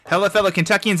Hello, fellow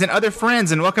Kentuckians and other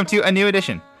friends, and welcome to a new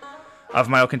edition of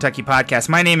My Old Kentucky Podcast.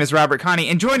 My name is Robert Connie,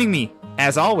 and joining me,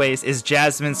 as always, is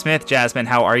Jasmine Smith. Jasmine,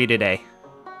 how are you today?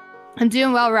 I'm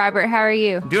doing well, Robert. How are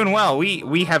you? Doing well.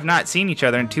 We have not seen each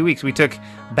other in 2 weeks. We took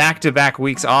back-to-back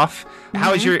weeks off.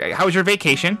 How was your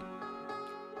vacation?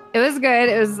 It was good.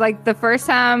 It was like the first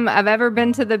time I've ever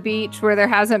been to the beach where there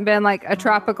hasn't been like a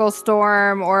tropical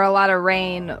storm or a lot of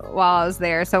rain while I was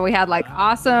there. So we had like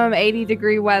awesome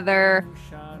 80-degree weather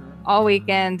all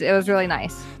weekend. It was really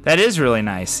nice. That is really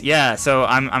nice. Yeah, so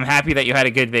I'm happy that you had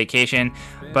a good vacation,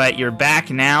 but you're back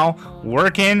now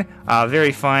working.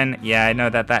 Very fun. Yeah, I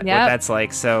know what that's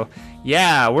like. So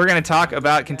yeah, we're going to talk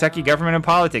about Kentucky government and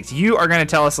politics. You are going to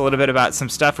tell us a little bit about some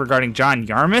stuff regarding John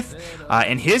Yarmuth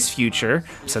and his future.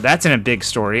 So that's in a big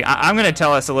story. I'm going to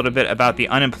tell us a little bit about the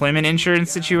unemployment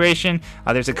insurance situation.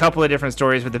 There's a couple of different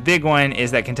stories, but the big one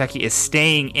is that Kentucky is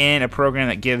staying in a program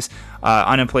that gives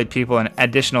unemployed people an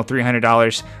additional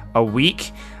 $300 a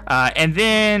week. And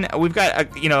then we've got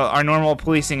our normal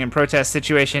policing and protest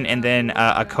situation, and then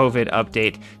a COVID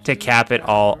update to cap it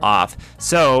all off.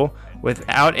 So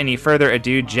without any further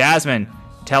ado, Jasmine,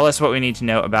 tell us what we need to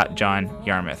know about John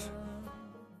Yarmuth.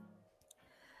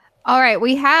 All right,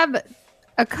 we have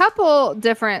a couple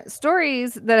different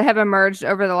stories that have emerged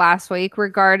over the last week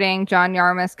regarding John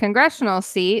Yarmuth's congressional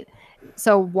seat.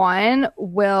 So one,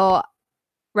 will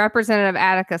Representative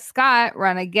Attica Scott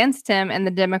run against him in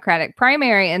the Democratic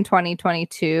primary in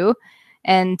 2022?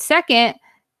 And second,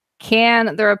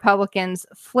 can the Republicans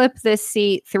flip this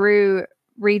seat through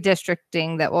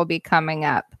redistricting that will be coming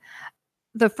up?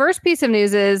 The first piece of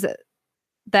news is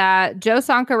that Joe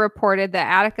Sonka reported that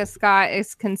Attica Scott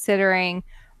is considering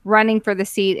running for the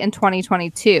seat in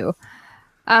 2022.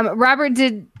 Robert,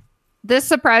 did this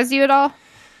surprise you at all?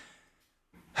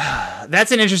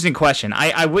 That's an interesting question.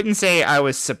 I wouldn't say I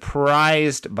was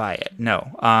surprised by it.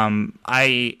 No.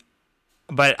 I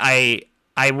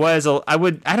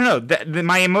don't know.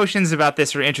 My emotions about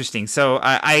this are interesting. So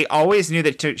I always knew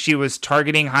that she was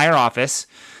targeting higher office.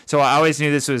 So I always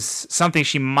knew this was something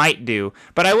she might do.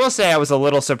 But I will say I was a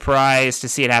little surprised to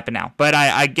see it happen now. But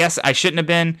I guess I shouldn't have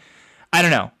been. I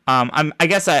don't know.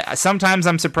 Sometimes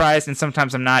I'm surprised and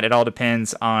sometimes I'm not. It all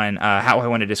depends on how I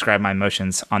want to describe my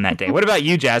emotions on that day. What about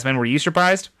you, Jasmine? Were you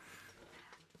surprised?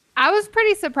 I was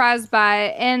pretty surprised by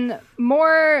it, and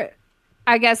more,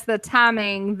 I guess, the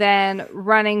timing than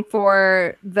running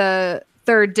for the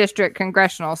 3rd District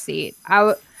congressional seat.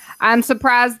 I'm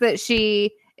surprised that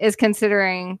she is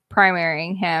considering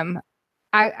primarying him.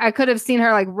 I could have seen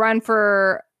her like run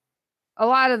for a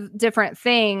lot of different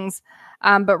things,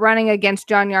 but running against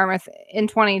John Yarmuth in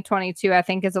 2022, I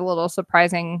think, is a little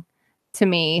surprising to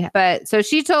me. But so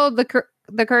she told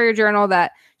the Courier-Journal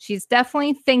that she's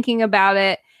definitely thinking about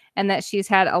it and that she's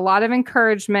had a lot of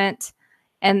encouragement.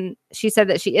 And she said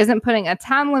that she isn't putting a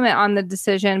time limit on the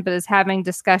decision, but is having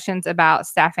discussions about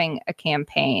staffing a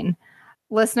campaign.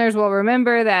 Listeners will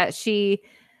remember that she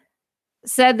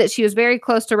said that she was very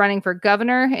close to running for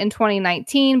governor in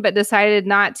 2019, but decided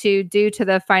not to due to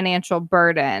the financial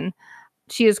burden.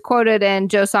 She is quoted in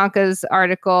Joe Sonka's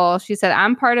article. She said,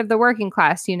 "I'm part of the working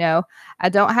class, I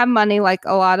don't have money like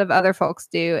a lot of other folks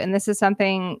do. And this is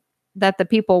something that the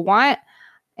people want.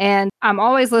 And I'm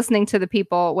always listening to the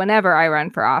people whenever I run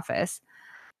for office."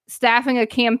 Staffing a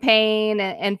campaign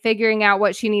and figuring out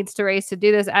what she needs to raise to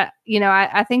do this,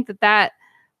 I think that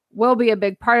will be a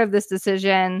big part of this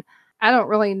decision. I don't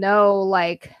really know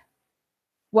like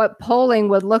what polling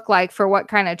would look like for what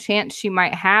kind of chance she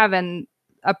might have in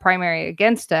a primary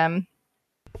against him,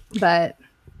 but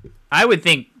I would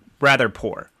think rather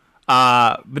poor.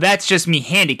 But that's just me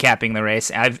handicapping the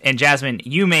race. And Jasmine,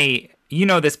 you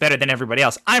know this better than everybody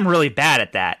else. I'm really bad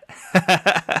at that.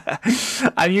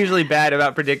 I'm usually bad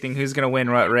about predicting who's going to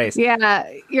win what race. Yeah,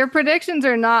 your predictions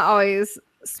are not always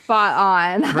spot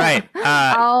on. Right.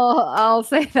 I'll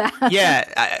say that.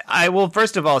 Yeah, I will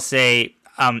first of all say,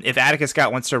 if Attica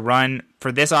Scott wants to run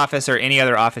for this office or any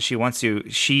other office she wants to,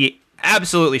 she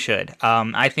absolutely should.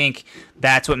 I think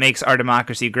that's what makes our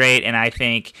democracy great, and I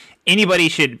think anybody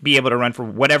should be able to run for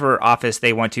whatever office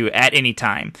they want to at any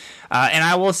time. And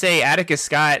I will say Attica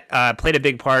Scott played a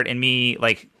big part in me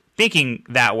thinking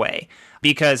that way.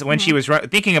 Because when she was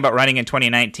thinking about running in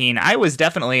 2019, I was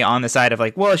definitely on the side of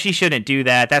well, she shouldn't do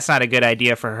that. That's not a good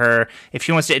idea for her. If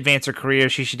she wants to advance her career,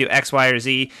 she should do X, Y, or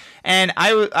Z. And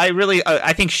I really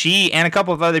think she and a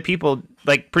couple of other people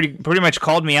like pretty much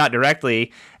called me out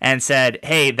directly and said,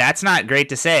 "Hey, that's not great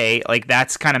to say. Like,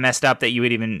 that's kind of messed up that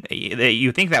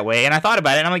you think that way." And I thought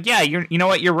about it, and I'm like, "Yeah, you know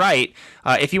what? You're right.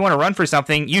 If you want to run for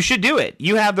something, you should do it.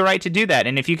 You have the right to do that.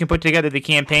 And if you can put together the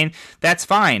campaign, that's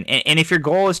fine. And if your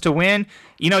goal is to win,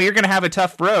 you're going to have a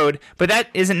tough road, but that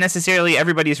isn't necessarily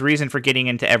everybody's reason for getting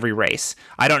into every race.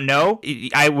 I don't know.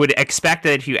 I would expect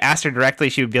that if you asked her directly,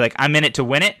 she would be like, I'm in it to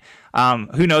win it.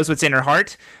 Who knows what's in her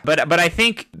heart? But I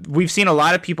think we've seen a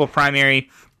lot of people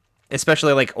primary,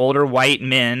 especially like older white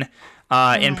men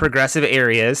in progressive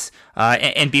areas,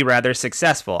 and be rather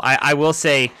successful. I will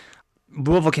say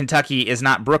Louisville, Kentucky is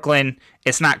not Brooklyn.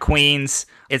 It's not Queens.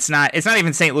 It's not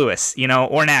even St. Louis,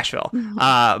 or Nashville.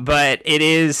 But it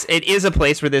is a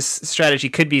place where this strategy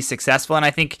could be successful. And I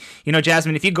think,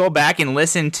 Jasmine, if you go back and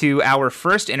listen to our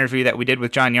first interview that we did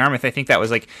with John Yarmuth, I think that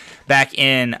was like back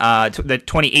in the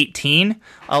 2018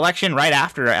 election, right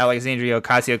after Alexandria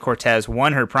Ocasio-Cortez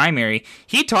won her primary,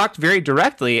 he talked very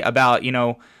directly about,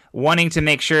 wanting to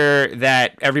make sure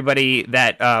that everybody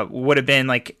that would have been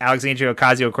like Alexandria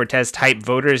Ocasio-Cortez type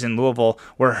voters in Louisville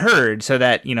were heard, so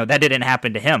that that didn't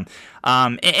happen to him.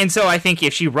 And so I think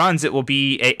if she runs, it will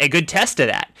be a good test to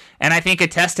that. And I think a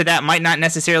test to that might not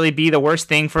necessarily be the worst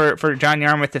thing for John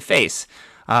Yarmuth to face.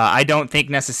 I don't think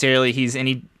necessarily he's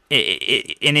in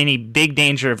any big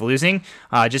danger of losing,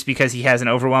 just because he has an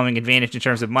overwhelming advantage in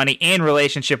terms of money and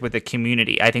relationship with the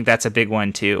community. I think that's a big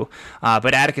one too.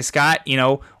 But Attica Scott,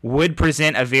 would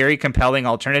present a very compelling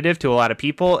alternative to a lot of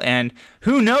people, and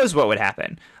who knows what would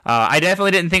happen. I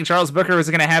definitely didn't think Charles Booker was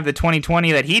going to have the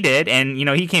 2020 that he did, and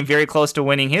he came very close to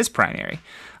winning his primary.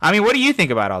 I mean, what do you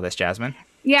think about all this, Jasmine?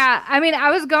 Yeah, I mean,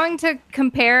 I was going to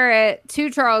compare it to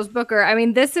Charles Booker. I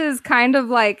mean, this is kind of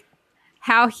like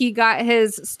how he got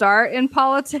his start in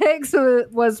politics,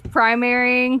 was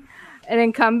primarying an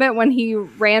incumbent when he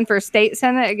ran for state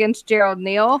senate against Gerald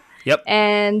Neal. Yep.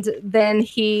 And then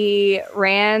he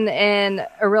ran in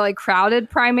a really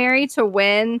crowded primary to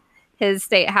win his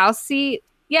state house seat.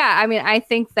 Yeah, I mean, I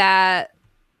think that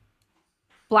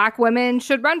Black women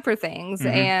should run for things.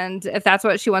 Mm-hmm. And if that's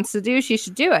what she wants to do, she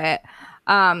should do it.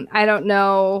 I don't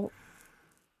know.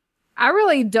 I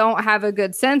really don't have a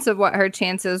good sense of what her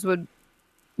chances would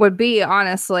be,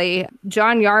 honestly.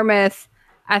 John Yarmuth,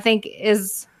 I think,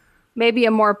 is maybe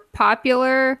a more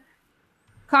popular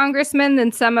congressman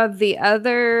than some of the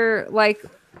other like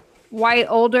white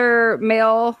older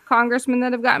male congressmen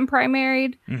that have gotten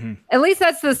primaried. Mm-hmm. At least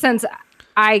that's the sense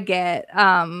I get.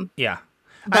 Yeah.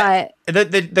 But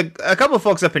a couple of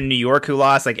folks up in New York who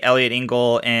lost, like Elliot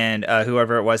Engel and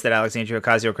whoever it was that Alexandria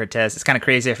Ocasio-Cortez. It's kind of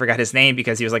crazy. I forgot his name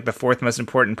because he was like the fourth most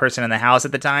important person in the House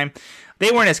at the time. They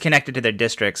weren't as connected to their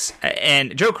districts.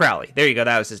 And Joe Crowley, there you go,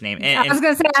 that was his name. I was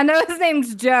going to say, I know his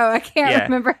name's Joe. I can't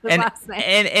remember his last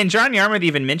name. And John Yarmuth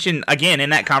even mentioned, again,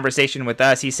 in that conversation with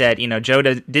us, he said, Joe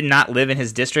did not live in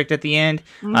his district at the end.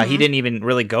 Mm-hmm. He didn't even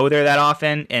really go there that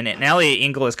often. And Elliot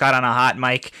Engel is caught on a hot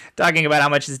mic talking about how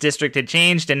much his district had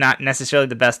changed and not necessarily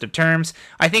the best of terms.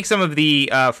 I think some of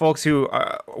the folks who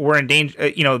were in danger,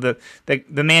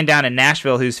 the man down in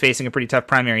Nashville who's facing a pretty tough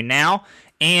primary now,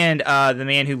 and the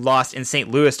man who lost in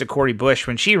St. Louis to Cori Bush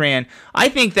when she ran, I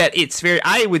think that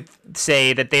I would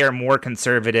say that they are more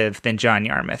conservative than John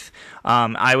Yarmuth.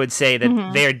 I would say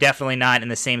that they are definitely not in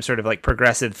the same sort of like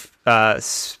progressive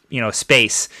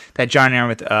space that John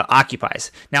Yarmuth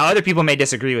occupies. Now, other people may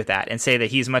disagree with that and say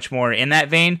that he's much more in that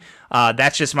vein.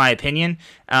 That's just my opinion.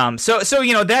 So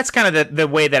that's kind of the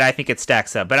way that I think it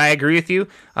stacks up. But I agree with you.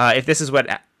 If this is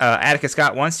what Attica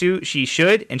Scott wants to, she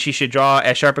should draw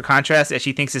as sharp a contrast as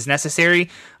she thinks is necessary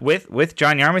with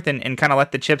John Yarmuth and kind of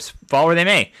let the chips fall where they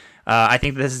may. I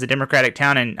think this is a Democratic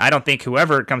town, and I don't think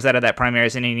whoever comes out of that primary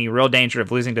is in any real danger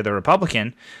of losing to the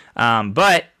Republican.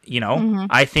 But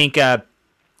I think that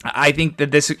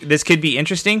this could be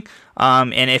interesting.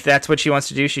 And if that's what she wants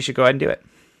to do, she should go ahead and do it.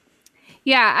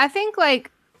 Yeah, I think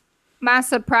like my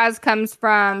surprise comes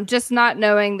from just not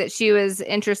knowing that she was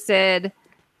interested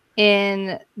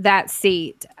in that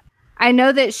seat. I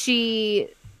know that she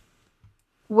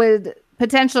would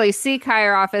potentially seek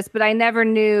higher office, but I never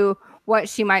knew what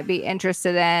she might be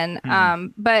interested in.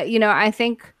 But, I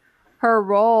think her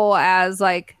role as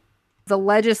like the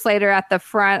legislator at the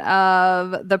front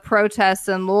of the protests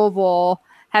in Louisville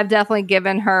have definitely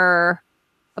given her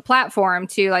a platform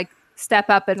to like step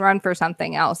up and run for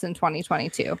something else in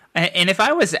 2022. And if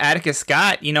I was Attica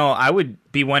Scott, I would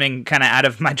be wanting kind of out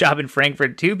of my job in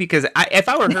Frankfort too, because if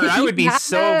I were her, I would be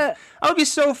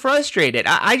so frustrated.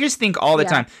 I just think all the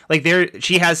time, like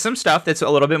she has some stuff that's a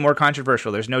little bit more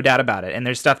controversial. There's no doubt about it. And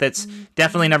there's stuff that's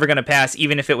definitely never going to pass,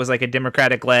 even if it was like a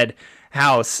Democratic-led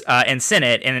House and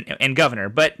Senate and governor.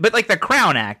 But like the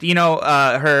Crown Act,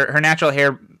 her natural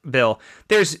hair bill,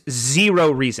 there's zero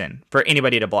reason for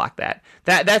anybody to block that.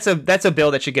 That's a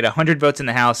bill that should get 100 votes in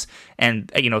the House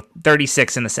and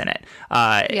 36 in the Senate.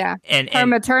 And her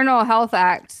Maternal Health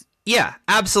Act. Yeah,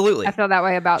 absolutely. I feel that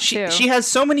way about too. She has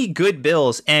so many good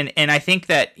bills, and I think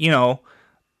that you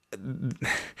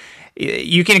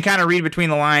can kind of read between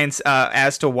the lines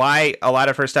as to why a lot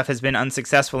of her stuff has been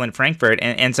unsuccessful in Frankfort,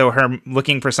 and so her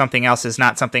looking for something else is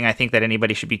not something I think that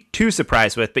anybody should be too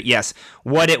surprised with. But yes,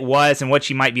 what it was and what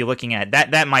she might be looking at,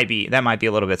 that might be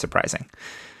a little bit surprising.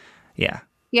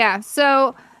 Yeah.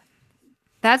 So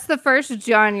that's the first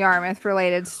John Yarmuth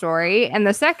related story, and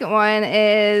the second one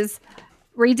is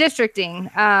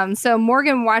redistricting. So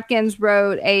Morgan Watkins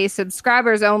wrote a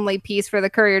subscribers only piece for the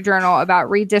Courier-Journal about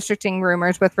redistricting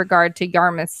rumors with regard to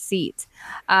Yarmouth's seat.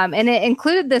 And it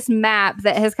included this map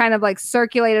that has kind of like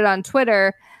circulated on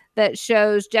Twitter that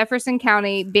shows Jefferson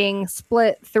County being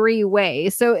split 3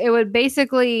 ways. So it would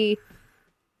basically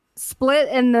split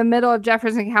in the middle of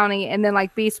Jefferson County and then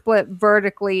like be split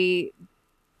vertically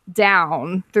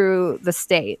down through the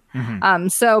state. Mm-hmm.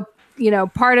 So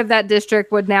part of that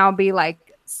district would now be like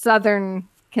southern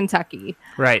Kentucky.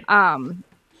 Right.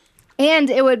 And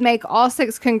it would make all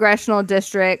 6 congressional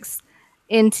districts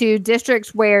into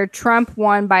districts where Trump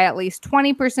won by at least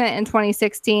 20% in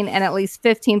 2016 and at least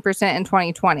 15% in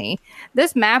 2020.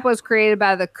 This map was created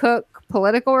by the Cook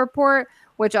Political Report,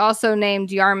 which also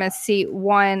named Yarmouth's seat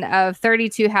one of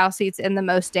 32 House seats in the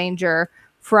most danger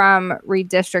from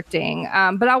redistricting.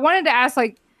 But I wanted to ask,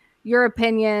 your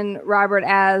opinion, Robert,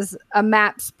 as a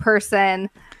maps person,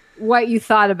 what you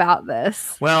thought about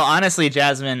this. Well, honestly,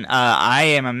 Jasmine, I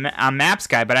am a maps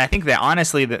guy, but I think that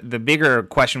honestly the bigger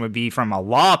question would be from a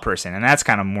law person, and that's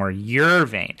kind of more your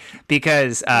vein,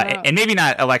 because and maybe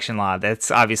not election law. That's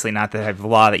obviously not the type of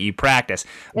law that you practice.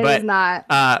 It is not.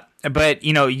 But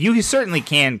you certainly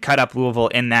can cut up Louisville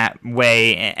in that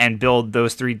way and build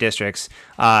those 3 districts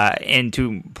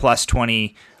into plus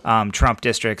 20 Trump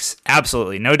districts.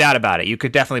 Absolutely, no doubt about it. You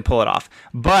could definitely pull it off.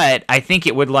 But I think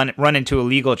it would run into a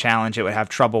legal challenge. It would have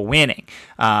trouble winning.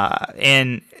 But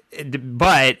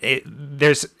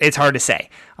it's hard to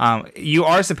say. You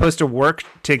are supposed to work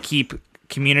to keep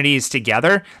communities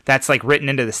together. That's like written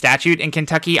into the statute in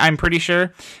Kentucky, I'm pretty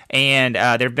sure. And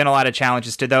there have been a lot of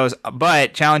challenges to those,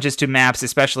 but challenges to maps,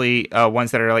 especially ones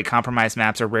that are like compromise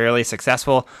maps, are rarely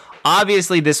successful.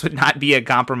 Obviously, this would not be a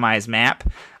compromise map.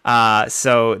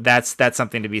 So that's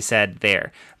something to be said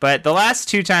there. But the last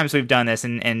 2 times we've done this,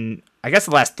 and I guess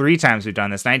the last 3 times we've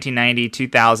done this, 1990,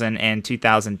 2000, and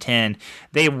 2010,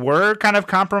 they were kind of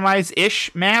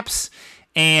compromise-ish maps.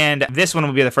 And this one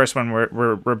will be the first one where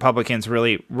Republicans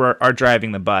really are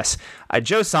driving the bus.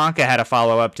 Joe Sonka had a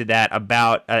follow-up to that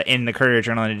about in the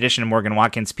Courier-Journal, in addition to Morgan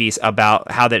Watkins' piece,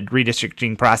 about how the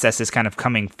redistricting process is kind of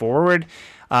coming forward.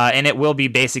 And it will be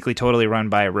basically totally run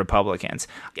by Republicans.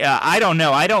 I don't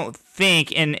know. I don't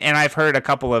think, and I've heard a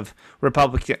couple of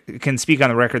Republicans speak on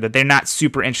the record that they're not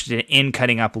super interested in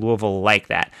cutting up Louisville like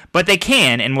that. But they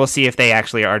can, and we'll see if they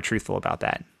actually are truthful about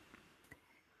that.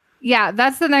 Yeah,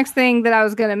 that's the next thing that I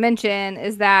was going to mention,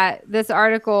 is that this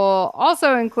article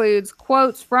also includes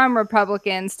quotes from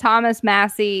Republicans, Thomas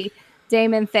Massie,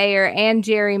 Damon Thayer, and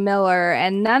Jerry Miller,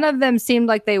 and none of them seemed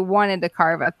like they wanted to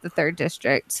carve up the 3rd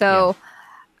district. So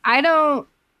I don't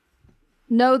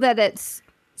know that it's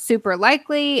super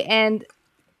likely, and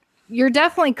you're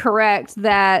definitely correct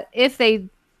that if they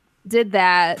did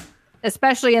that,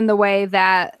 especially in the way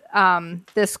that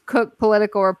this Cook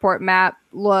Political Report map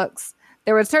looks,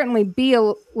 there would certainly be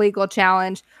a legal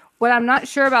challenge. What I'm not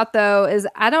sure about, though, is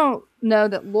I don't know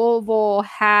that Louisville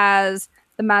has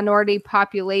the minority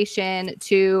population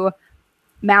to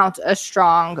mount a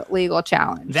strong legal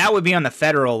challenge. That would be on the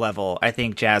federal level, I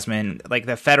think, Jasmine. Like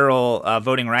the federal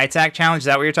Voting Rights Act challenge. Is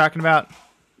that what you're talking about?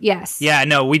 Yes. Yeah,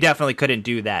 no, we definitely couldn't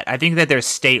do that. I think that there's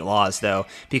state laws, though,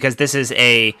 because this is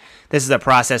a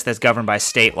process that's governed by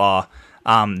state law.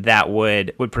 That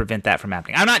would prevent that from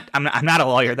happening. I'm not a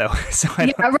lawyer, though. So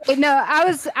right. No, I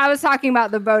was talking about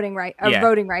the Voting Rights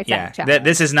Act challenge.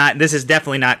 This is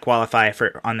definitely not qualify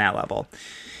for on that level.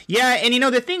 Yeah,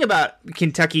 and the thing about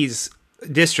Kentucky's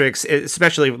districts,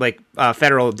 especially like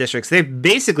federal districts, they've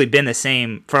basically been the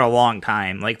same for a long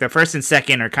time. Like the first and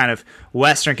second are kind of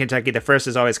Western Kentucky. The first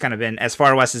has always kind of been as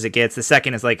far west as it gets. The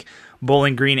second is like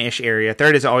Bowling Green-ish area.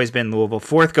 Third has always been Louisville.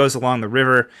 Fourth goes along the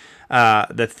river.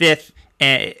 The fifth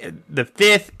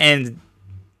and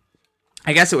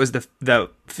I guess it was the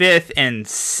fifth and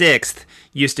sixth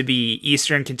used to be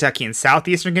Eastern Kentucky and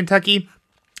Southeastern Kentucky.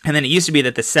 And then it used to be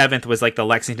that the seventh was like the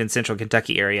Lexington, Central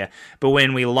Kentucky area. But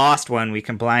when we lost one, we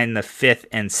combined the fifth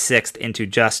and sixth into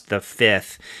just the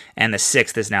fifth. And the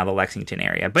sixth is now the Lexington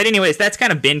area. But anyways, that's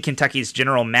kind of been Kentucky's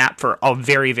general map for a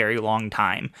very, very long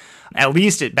time. At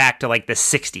least back to like the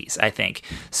 60s, I think.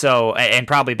 So, and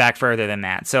probably back further than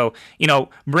that. So,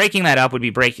 breaking that up would be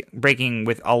breaking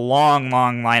with a long,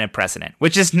 long line of precedent,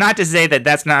 which is not to say that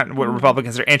that's not what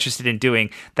Republicans are interested in doing.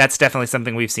 That's definitely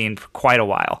something we've seen for quite a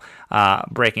while,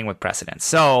 breaking with precedent.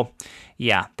 So,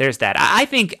 yeah, there's that. I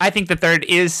think the third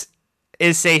is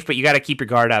safe, but you got to keep your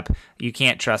guard up. You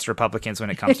can't trust Republicans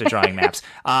when it comes to drawing maps.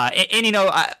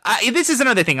 This is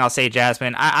another thing I'll say,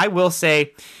 Jasmine. I will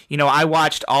say, I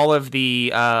watched all of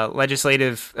the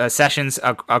legislative sessions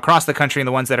across the country and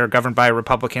the ones that are governed by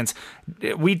Republicans.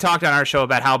 We talked on our show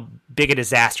about how big a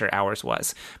disaster ours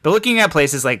was. But looking at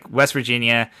places like West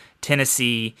Virginia,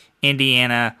 Tennessee,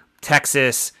 Indiana,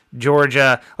 Texas,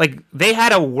 Georgia, like they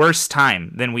had a worse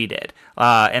time than we did.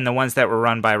 And the ones that were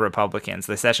run by Republicans,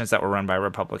 the sessions that were run by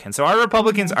Republicans. So our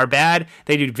Republicans are bad.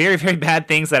 They do very, very bad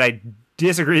things that I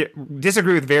disagree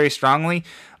with very strongly.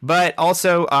 But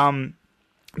also,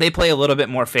 they play a little bit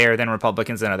more fair than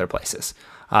Republicans in other places.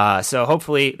 So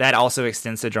hopefully that also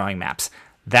extends to drawing maps.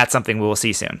 That's something we will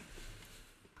see soon.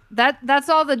 That's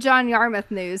all the John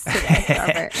Yarmouth news today,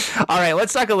 Robert. All right,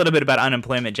 let's talk a little bit about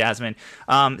unemployment, Jasmine.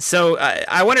 So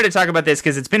I wanted to talk about this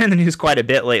because it's been in the news quite a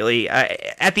bit lately.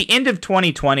 At the end of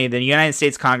 2020, the United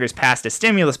States Congress passed a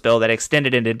stimulus bill that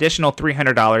extended an additional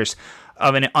 $300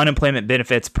 of an unemployment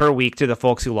benefits per week to the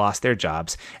folks who lost their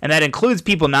jobs. And that includes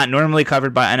people not normally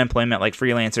covered by unemployment like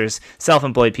freelancers,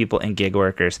 self-employed people, and gig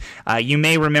workers. You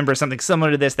may remember something similar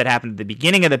to this that happened at the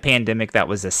beginning of the pandemic. That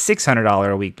was a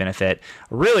 $600 a week benefit.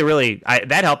 Really,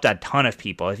 that helped a ton of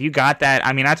people. If you got that,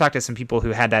 I talked to some people who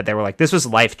had that. They were like, this was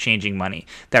life-changing money.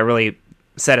 That really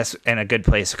set us in a good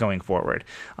place going forward.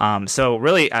 So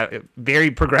really a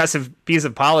very progressive piece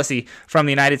of policy from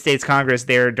the United States Congress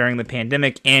there during the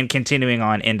pandemic and continuing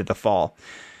on into the fall.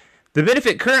 The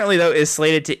benefit currently, though, is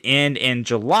slated to end in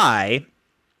July.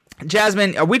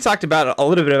 Jasmine, we talked about a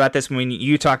little bit about this when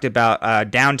you talked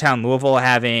about downtown Louisville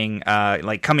having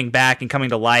coming back and coming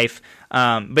to life.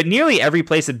 But nearly every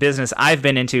place of business I've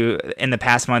been into in the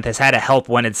past month has had a help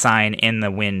wanted sign in the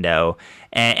window.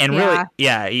 And really,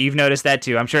 yeah, you've noticed that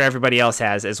too. I'm sure everybody else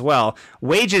has as well.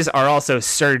 Wages are also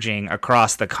surging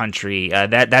across the country.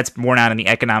 That's borne out in the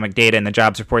economic data and the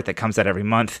jobs report that comes out every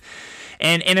month.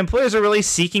 And employers are really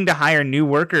seeking to hire new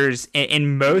workers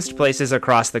in most places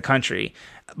across the country.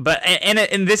 But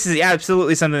and this is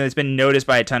absolutely something that's been noticed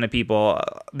by a ton of people.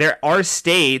 There are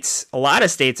a lot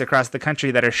of states across the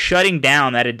country that are shutting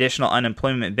down that additional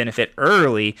unemployment benefit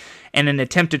early in an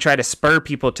attempt to try to spur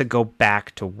people to go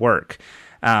back to work.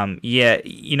 The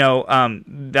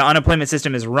unemployment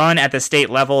system is run at the state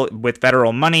level with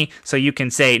federal money, so you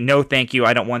can say, no, thank you,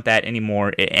 I don't want that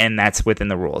anymore, and that's within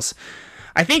the rules.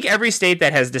 I think every state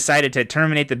that has decided to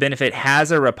terminate the benefit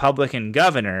has a Republican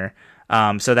governor,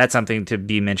 so that's something to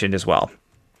be mentioned as well.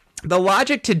 The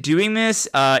logic to doing this,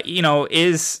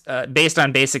 is based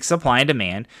on basic supply and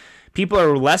demand. People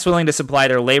are less willing to supply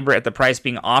their labor at the price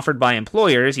being offered by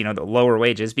employers, the lower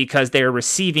wages, because they're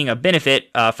receiving a benefit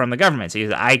from the government.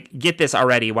 So I get this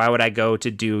already. Why would I go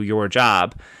to do your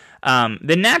job?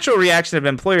 The natural reaction of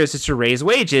employers is to raise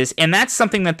wages, and that's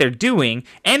something that they're doing,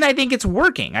 and I think it's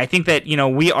working. I think that,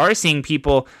 we are seeing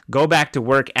people go back to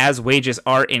work as wages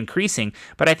are increasing,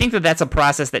 but I think that that's a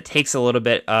process that takes a little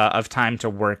bit of time to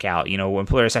work out.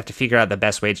 Employers have to figure out the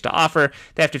best wage to offer.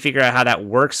 They have to figure out how that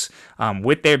works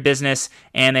with their business,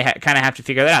 and they kind of have to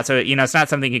figure that out. So, it's not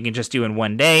something you can just do in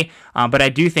one day, but I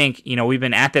do think, we've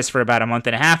been at this for about a month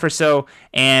and a half or so,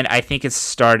 and I think it's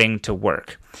starting to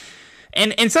work.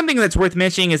 And something that's worth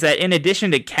mentioning is that in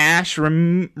addition to cash,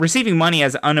 receiving money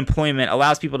as unemployment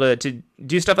allows people to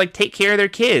do stuff like take care of their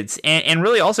kids and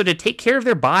really also to take care of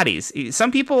their bodies. Some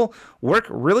people work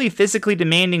really physically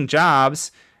demanding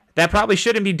jobs that probably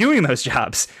shouldn't be doing those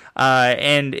jobs.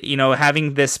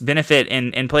 Having this benefit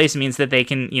in place means that they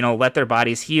can, let their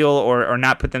bodies heal or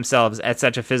not put themselves at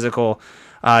such a physical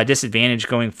disadvantage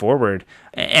going forward.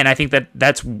 And I think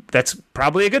that's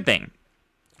probably a good thing.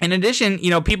 In addition,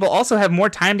 people also have more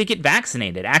time to get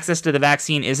vaccinated. Access to the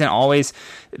vaccine isn't always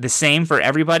the same for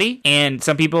everybody, and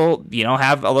some people,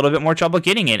 have a little bit more trouble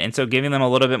getting it. And so giving them a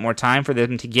little bit more time for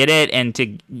them to get it and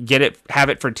to have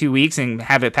it for 2 weeks and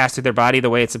have it pass through their body the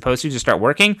way it's supposed to start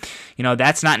working,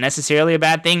 that's not necessarily a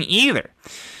bad thing either.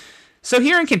 So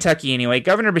here in Kentucky, anyway,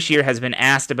 Governor Beshear has been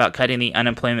asked about cutting the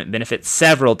unemployment benefit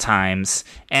several times,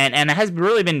 and it has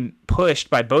really been pushed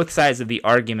by both sides of the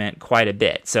argument quite a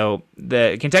bit. So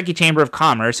the Kentucky Chamber of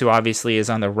Commerce, who obviously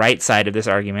is on the right side of this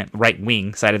argument,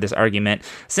 right-wing side of this argument,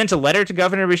 sent a letter to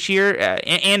Governor Beshear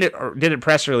and did a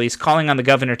press release calling on the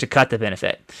governor to cut the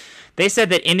benefit. They said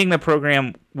that ending the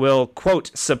program will,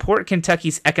 quote, support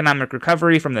Kentucky's economic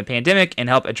recovery from the pandemic and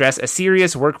help address a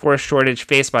serious workforce shortage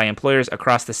faced by employers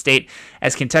across the state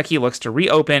as Kentucky looks to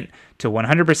reopen to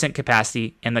 100%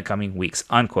 capacity in the coming weeks,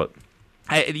 unquote.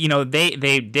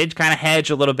 They did kind of hedge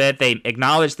a little bit. They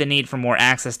acknowledged the need for more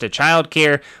access to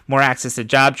childcare, more access to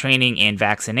job training and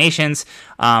vaccinations.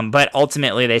 But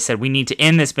ultimately, they said we need to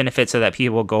end this benefit so that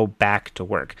people will go back to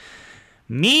work.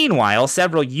 Meanwhile,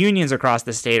 several unions across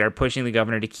the state are pushing the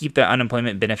governor to keep the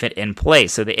unemployment benefit in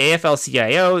place. So the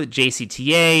AFL-CIO, the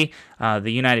JCTA,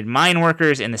 the United Mine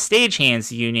Workers, and the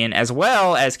Stagehands Union, as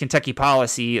well as Kentucky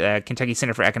Policy, Kentucky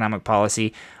Center for Economic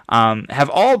Policy, have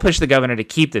all pushed the governor to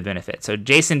keep the benefit. So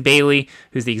Jason Bailey,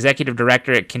 who's the executive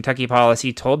director at Kentucky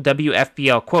Policy, told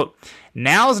WFPL, quote,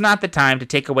 "Now's not the time to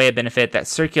take away a benefit that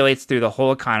circulates through the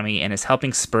whole economy and is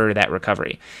helping spur that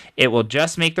recovery. It will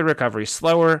just make the recovery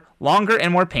slower, longer,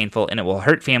 and more painful, and it will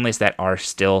hurt families that are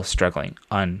still struggling,"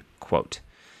 unquote.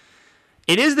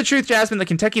 It is the truth, Jasmine, that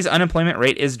Kentucky's unemployment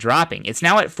rate is dropping. It's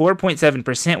now at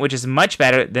 4.7%, which is much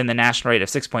better than the national rate of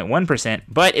 6.1%,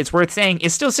 but it's worth saying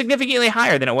it's still significantly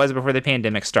higher than it was before the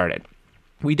pandemic started.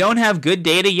 We don't have good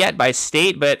data yet by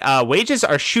state, but wages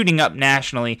are shooting up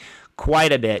nationally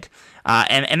quite a bit,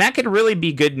 and that could really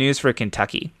be good news for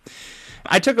Kentucky.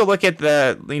 I took a look at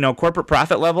the corporate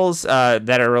profit levels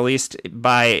that are released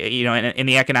by in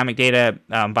the economic data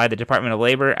by the Department of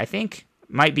Labor. I think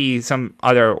might be some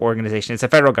other organization. It's a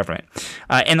federal government.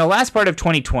 In the last part of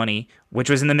 2020, which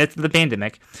was in the midst of the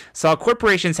pandemic, saw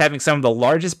corporations having some of the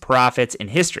largest profits in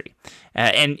history.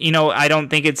 And I don't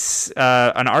think it's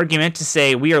an argument to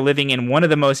say we are living in one of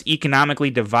the most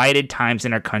economically divided times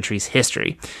in our country's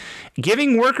history.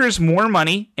 Giving workers more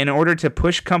money in order to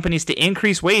push companies to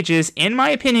increase wages, in my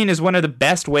opinion, is one of the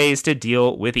best ways to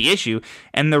deal with the issue,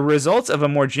 and the results of a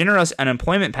more generous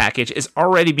unemployment package is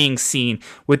already being seen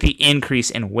with the increase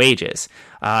in wages.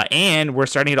 And we're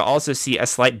starting to also see a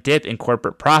slight dip in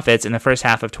corporate profits in the first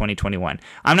half of 2021.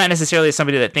 I'm not necessarily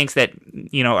somebody that thinks that,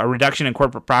 a reduction in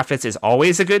corporate profits is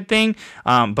always a good thing,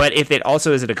 but if it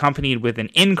also is accompanied with an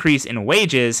increase in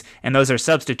wages, and those are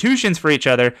substitutions for each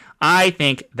other, I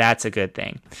think that's a good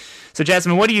thing. So,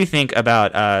 Jasmine, what do you think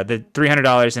about the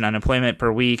 $300 in unemployment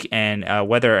per week and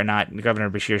whether or not Governor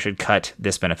Beshear should cut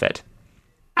this benefit?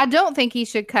 I don't think he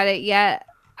should cut it yet.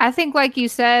 I think, like you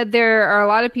said, there are a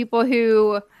lot of people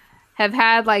who have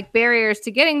had barriers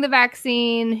to getting the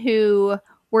vaccine, who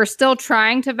were still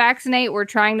trying to vaccinate. We're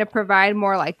trying to provide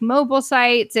more mobile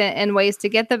sites and ways to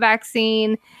get the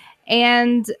vaccine.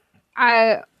 And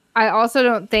I also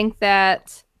don't think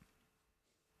that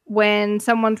when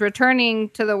someone's returning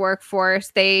to the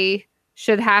workforce, they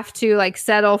should have to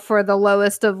settle for the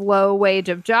lowest of low wage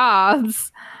of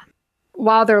jobs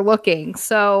while they're looking.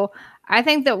 So I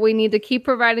think that we need to keep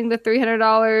providing the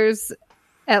 $300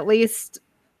 at least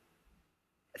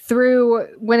through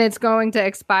when it's going to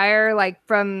expire,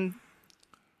 from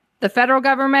the federal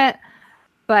government.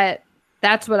 But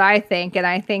that's what I think. And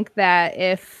I think that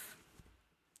if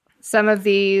some of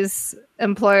these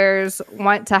employers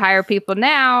want to hire people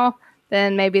now,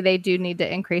 then maybe they do need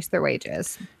to increase their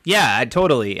wages. Yeah,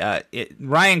 totally.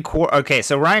 Ryan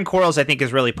Quarles, I think,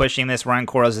 is really pushing this. Ryan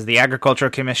Quarles is the agricultural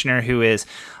commissioner who is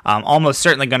almost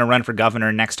certainly going to run for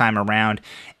governor next time around.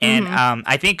 And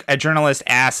I think a journalist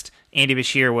asked Andy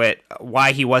Beshear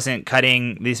why he wasn't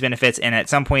cutting these benefits, and at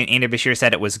some point Andy Beshear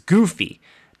said it was goofy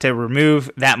to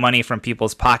remove that money from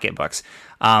people's pocketbooks.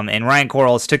 And Ryan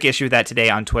Quarles took issue with that today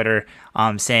on Twitter,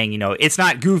 saying, it's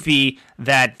not goofy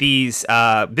that these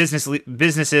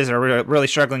businesses are really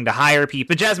struggling to hire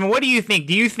people. But Jasmine, what do you think?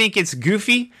 Do you think it's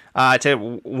goofy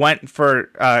to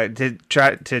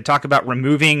try to talk about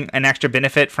removing an extra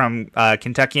benefit from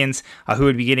Kentuckians who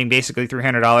would be getting basically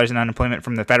 $300 in unemployment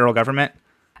from the federal government?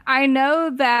 I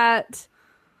know that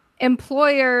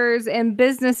employers and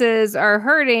businesses are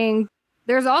hurting,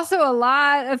 there's also a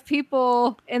lot of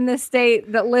people in this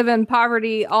state that live in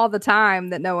poverty all the time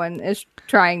that no one is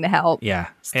trying to help. Yeah.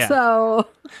 So,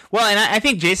 well, and I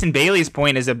think Jason Bailey's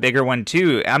point is a bigger one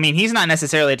too. I mean, he's not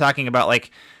necessarily talking about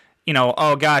like,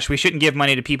 oh gosh, we shouldn't give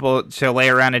money to people to lay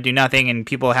around and do nothing, and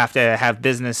people have to have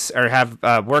business or have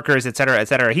workers, et cetera, et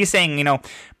cetera. He's saying,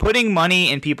 putting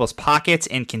money in people's pockets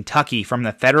in Kentucky from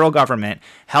the federal government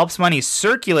helps money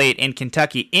circulate in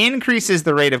Kentucky, increases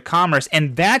the rate of commerce,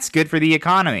 and that's good for the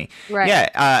economy. Right.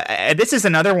 Yeah. This is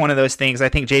another one of those things. I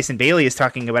think Jason Bailey is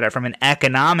talking about it from an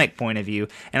economic point of view,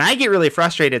 and I get really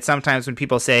frustrated sometimes when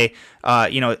people say,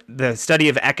 the study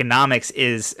of economics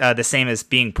is the same as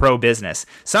being pro-business.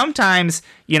 Sometimes,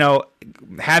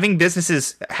 having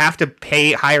businesses have to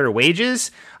pay higher wages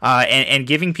and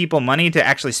giving people money to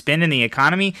actually spend in the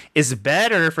economy is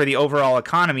better for the overall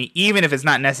economy, even if it's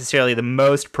not necessarily the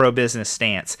most pro-business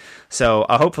stance. So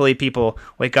hopefully people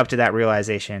wake up to that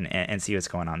realization and see what's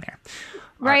going on there.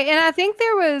 Right. And I think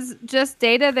there was just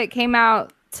data that came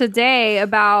out today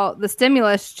about the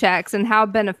stimulus checks and how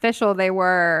beneficial they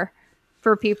were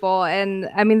for people. And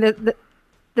I mean,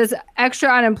 this extra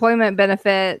unemployment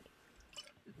benefit,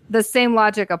 the same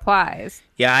logic applies.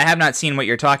 Yeah, I have not seen what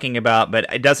you're talking about, but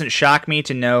it doesn't shock me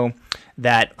to know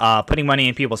that putting money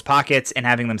in people's pockets and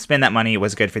having them spend that money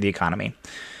was good for the economy.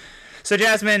 So,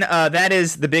 Jasmine, that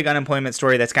is the big unemployment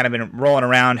story that's kind of been rolling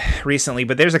around recently,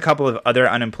 but there's a couple of other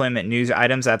unemployment news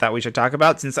items I thought we should talk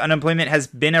about, since unemployment has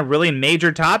been a really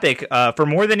major topic for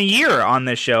more than a year on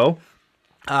this show.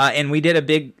 And we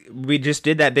just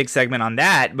did that big segment on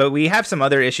that, but we have some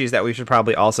other issues that we should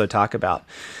probably also talk about.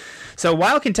 So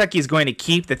while Kentucky is going to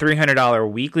keep the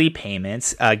 $300 weekly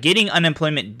payments, getting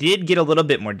unemployment did get a little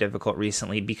bit more difficult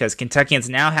recently because Kentuckians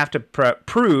now have to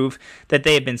prove that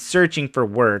they have been searching for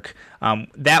work.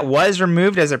 That was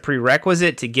removed as a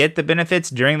prerequisite to get the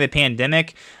benefits during the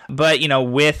pandemic, but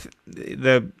with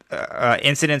the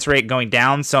incidence rate going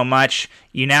down so much,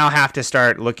 you now have to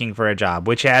start looking for a job,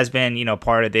 which has been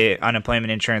part of the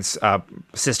unemployment insurance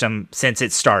system since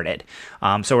it started.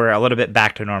 So we're a little bit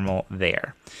back to normal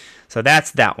there. So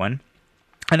that's that one.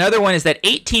 Another one is that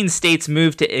 18 states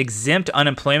moved to exempt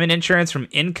unemployment insurance from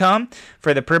income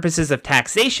for the purposes of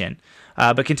taxation,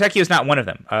 but Kentucky was not one of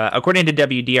them. According to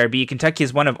WDRB, Kentucky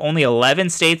is one of only 11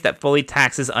 states that fully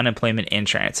taxes unemployment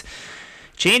insurance.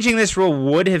 Changing this rule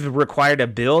would have required a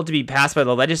bill to be passed by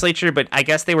the legislature, but I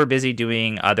guess they were busy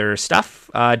doing other stuff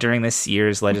during this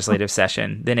year's legislative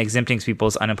session than exempting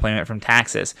people's unemployment from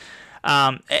taxes.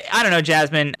 I don't know,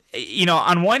 Jasmine.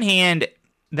 On one hand,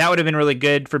 that would have been really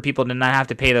good for people to not have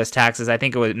to pay those taxes. I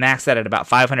think it would max that at about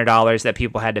 $500 that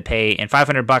people had to pay, and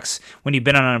 $500 when you've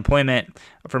been on unemployment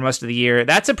for most of the year.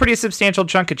 That's a pretty substantial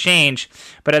chunk of change,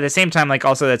 but at the same time,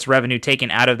 also that's revenue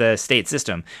taken out of the state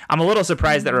system. I'm a little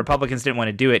surprised that Republicans didn't want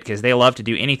to do it because they love to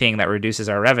do anything that reduces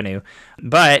our revenue.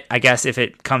 But I guess if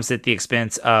it comes at the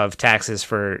expense of taxes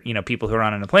for people who are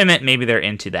on unemployment, maybe they're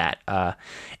into that.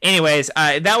 Anyways,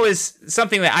 that was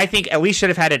something that I think at least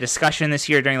should have had a discussion this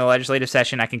year during the legislative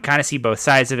session. I can kind of see both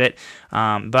sides of it,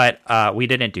 but we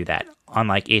didn't do that,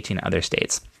 unlike 18 other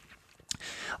states.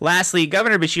 Lastly,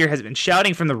 Governor Beshear has been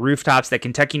shouting from the rooftops that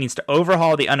Kentucky needs to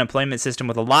overhaul the unemployment system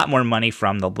with a lot more money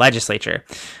from the legislature.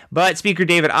 But Speaker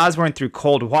David Osborne threw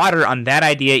cold water on that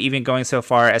idea, even going so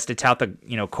far as to tout the,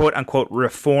 quote-unquote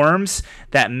reforms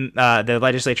that the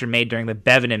legislature made during the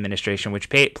Bevin administration, which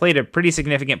played a pretty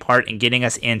significant part in getting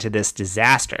us into this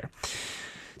disaster.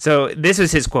 So this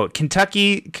was his quote.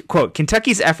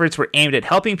 Kentucky's efforts were aimed at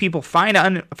helping people find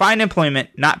employment,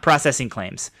 not processing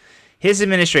claims. His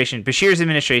administration, Beshear's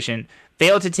administration,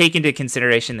 failed to take into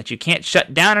consideration that you can't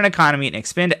shut down an economy and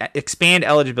expand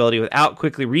eligibility without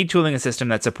quickly retooling a system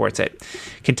that supports it.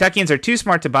 Kentuckians are too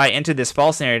smart to buy into this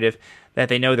false narrative that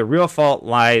they know the real fault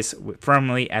lies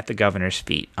firmly at the governor's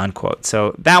feet, unquote.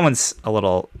 So that one's a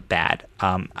little bad.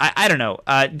 I don't know.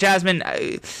 Jasmine,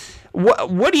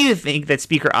 what do you think that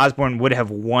Speaker Osborne would have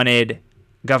wanted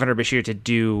Governor Beshear to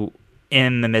do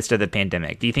in the midst of the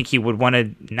pandemic? Do you think he would want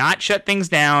to not shut things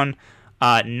down,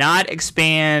 not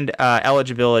expand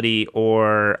eligibility,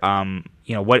 or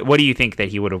what do you think that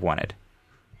he would have wanted?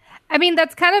 I mean,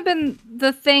 that's kind of been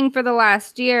the thing for the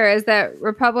last year, is that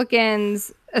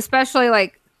Republicans,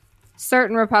 especially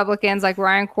certain Republicans like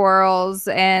Ryan Quarles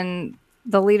and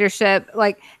the leadership,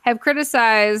 have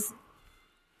criticized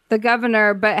the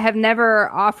governor, but have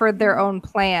never offered their own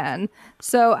plan.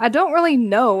 So I don't really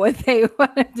know what they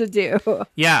wanted to do.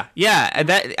 Yeah.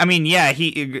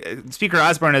 Speaker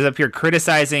Osborne is up here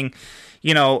criticizing,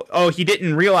 he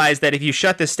didn't realize that if you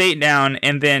shut the state down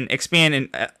and then expand in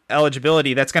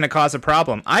eligibility, that's going to cause a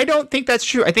problem. I don't think that's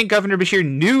true. I think Governor Beshear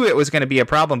knew it was going to be a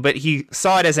problem, but he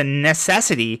saw it as a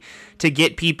necessity to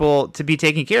get people to be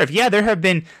taken care of. Yeah, there have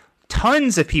been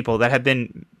tons of people that have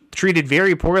been treated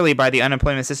very poorly by the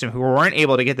unemployment system who weren't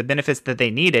able to get the benefits that they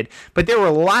needed, but there were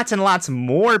lots and lots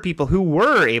more people who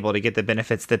were able to get the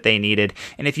benefits that they needed.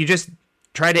 And if you just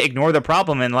try to ignore the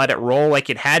problem and let it roll like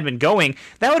it had been going,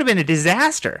 that would have been a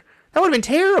disaster. That would have been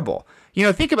terrible.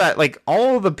 Think about like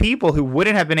all the people who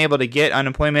wouldn't have been able to get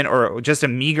unemployment or just a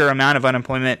meager amount of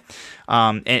unemployment,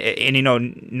 and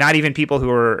not even people who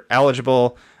are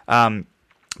eligible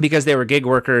because they were gig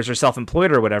workers or self-employed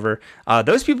or whatever.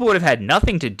 Those people would have had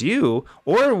nothing to do,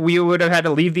 or we would have had to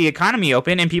leave the economy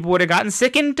open and people would have gotten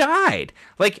sick and died.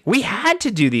 Like, we had to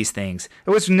do these things. It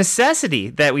was necessity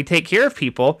that we take care of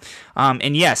people.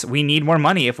 And yes, we need more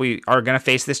money if we are going to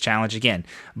face this challenge again.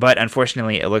 But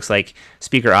unfortunately, it looks like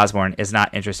Speaker Osborne is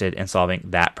not interested in solving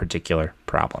that particular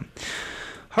problem.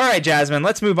 All right, Jasmine,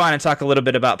 let's move on and talk a little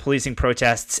bit about policing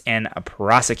protests and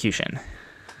prosecution.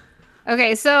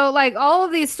 Okay, so like all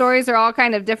of these stories are all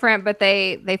kind of different, but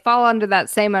they fall under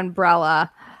that same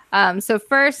umbrella. So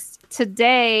first,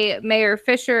 today, Mayor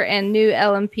Fisher and new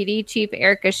LMPD Chief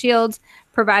Erica Shields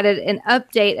provided an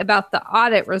update about the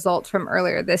audit results from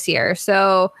earlier this year.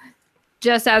 So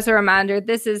just as a reminder,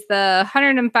 this is the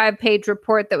 105-page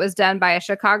report that was done by a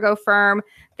Chicago firm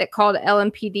that called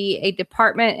LMPD a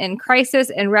department in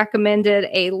crisis and recommended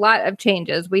a lot of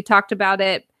changes. We talked about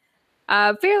it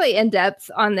fairly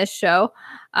in-depth on this show.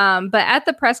 But at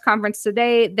the press conference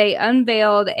today, they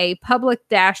unveiled a public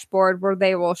dashboard where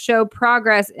they will show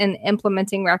progress in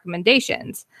implementing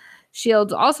recommendations.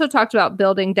 Shields also talked about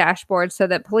building dashboards so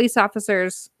that police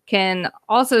officers can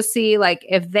also see like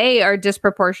if they are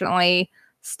disproportionately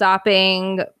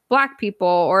stopping Black people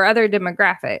or other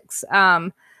demographics.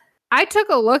 I took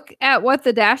a look at what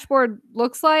the dashboard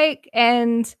looks like,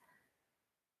 and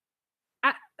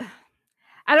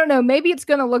I don't know, maybe it's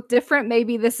going to look different.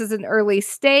 Maybe this is an early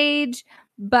stage,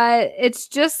 but it's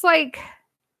just like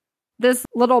this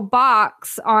little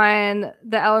box on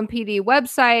the LMPD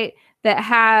website that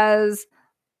has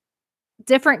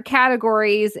different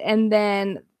categories and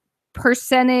then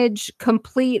percentage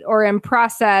complete or in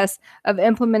process of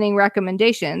implementing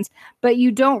recommendations. But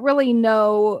you don't really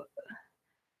know.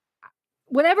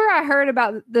 Whenever I heard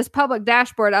about this public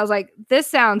dashboard, I was like, this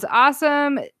sounds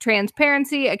awesome.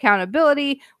 Transparency,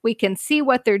 accountability. We can see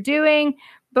what they're doing.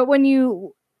 But when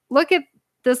you look at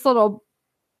this little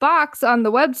box on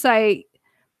the website,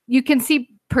 you can see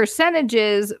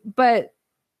percentages, but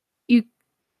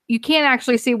you can't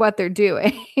actually see what they're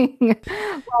doing.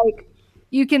 Like,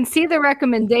 you can see the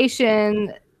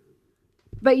recommendation,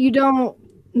 but you don't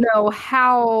know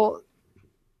how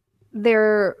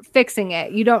they're fixing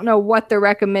it. You don't know what they're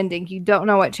recommending. You don't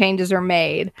know what changes are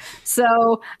made.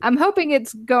 So I'm hoping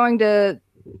it's going to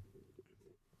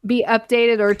be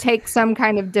updated or take some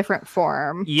kind of different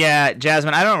form. Yeah,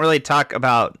 Jasmine, I don't really talk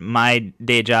about my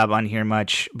day job on here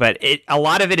much, but a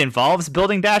lot of it involves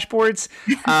building dashboards.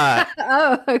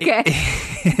 Oh, okay.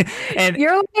 And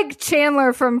you're like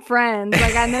Chandler from Friends.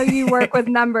 Like, I know you work with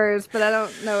numbers, but I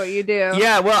don't know what you do.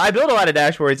 Yeah, well, I build a lot of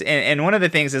dashboards, and one of the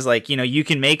things is like, you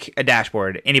can make a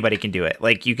dashboard. Anybody can do it.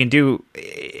 Like, you can do,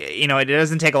 it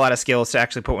doesn't take a lot of skills to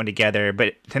actually put one together,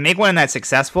 but to make one that's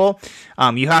successful,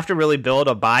 you have to really build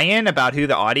a buy-in about who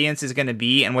the audience is going to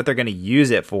be and what they're going to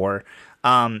use it for.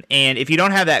 And if you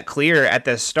don't have that clear at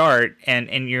the start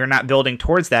and you're not building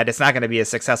towards that, it's not going to be a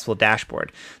successful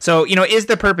dashboard. So, is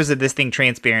the purpose of this thing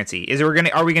transparency?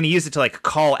 Are we going to use it to like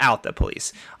call out the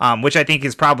police? Which I think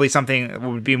is probably something that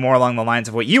would be more along the lines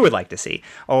of what you would like to see,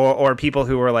 or people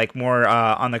who are like more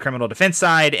on the criminal defense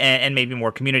side and maybe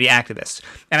more community activists.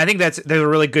 And I think there's a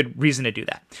really good reason to do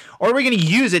that. Or are we going to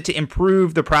use it to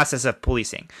improve the process of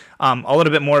policing? A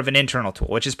little bit more of an internal tool,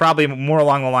 which is probably more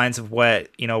along the lines of what,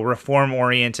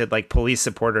 reform-oriented like police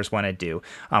supporters want to do.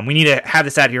 We need to have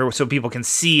this out here so people can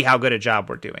see how good a job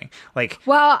we're doing.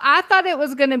 Well, I thought it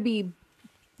was going to be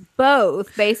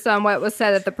both based on what was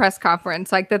said at the press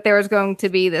conference, like that there was going to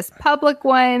be this public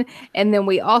one, and then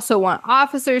we also want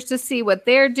officers to see what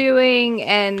they're doing.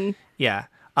 And yeah.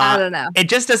 I don't know. It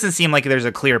just doesn't seem like there's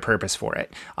a clear purpose for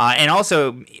it. And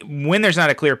also, when there's not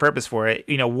a clear purpose for it,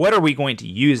 what are we going to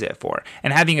use it for?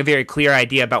 And having a very clear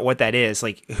idea about what that is,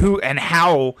 like who and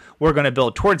how we're going to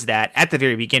build towards that at the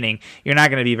very beginning, you're not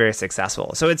going to be very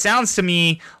successful. So it sounds to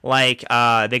me like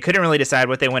they couldn't really decide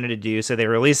what they wanted to do, so they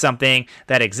released something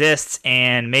that exists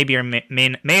and maybe or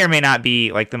may or may not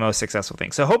be like the most successful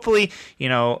thing. So hopefully,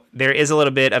 there is a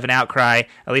little bit of an outcry.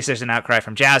 At least there's an outcry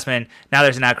from Jasmine. Now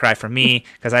there's an outcry from me,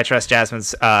 because I trust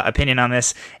Jasmine's opinion on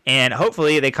this, and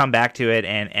hopefully they come back to it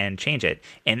and change it.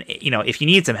 And if you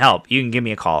need some help, you can give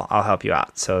me a call. I'll help you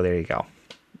out. So there you go.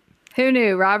 Who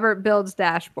knew? Robert builds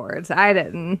dashboards. I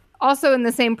didn't. Also, in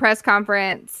the same press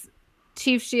conference,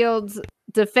 Chief Shields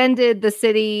defended the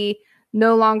city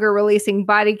no longer releasing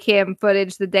body cam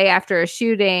footage the day after a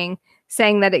shooting,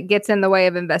 saying that it gets in the way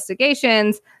of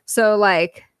investigations. So, I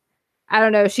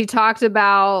don't know. She talked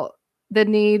about the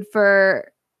need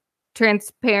for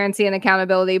transparency and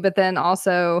accountability, but then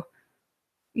also,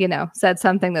 said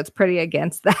something that's pretty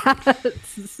against that.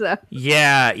 So.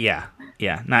 Yeah.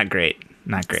 Not great.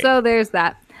 So there's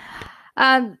that.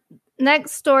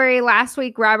 Next story. Last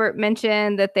week, Robert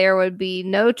mentioned that there would be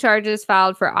no charges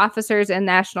filed for officers and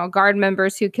National Guard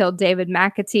members who killed David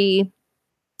McAtee.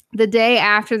 The day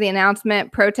after the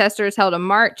announcement, protesters held a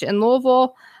march in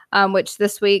Louisville, which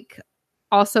this week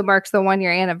also marks the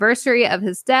 1-year anniversary of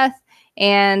his death.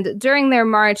 And during their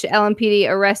march, LMPD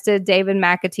arrested David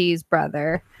McAtee's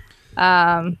brother.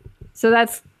 So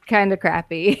that's kind of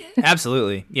crappy.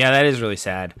 Absolutely. Yeah, that is really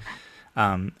sad.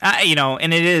 And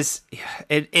it is,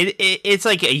 it's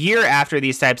like a year after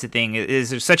these types of things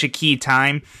is such a key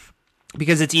time,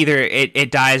 because it's either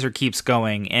it dies or keeps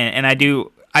going. And I do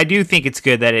think it's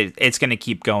good that it's going to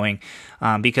keep going,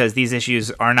 because these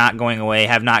issues are not going away,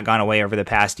 have not gone away over the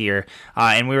past year,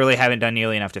 and we really haven't done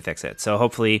nearly enough to fix it. So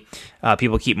hopefully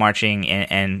people keep marching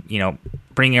and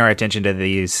bringing our attention to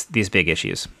these big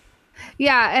issues.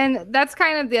 Yeah, and that's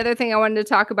kind of the other thing I wanted to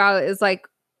talk about is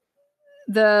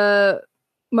the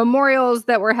memorials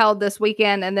that were held this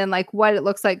weekend, and then what it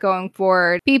looks like going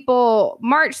forward. People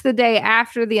marched the day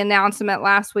after the announcement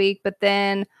last week, but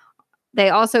then they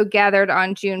also gathered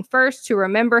on June 1st to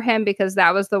remember him, because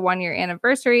that was the 1-year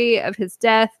anniversary of his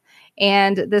death.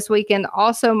 And this weekend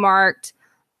also marked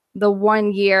the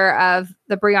 1 year of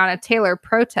the Breonna Taylor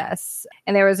protests.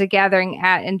 And there was a gathering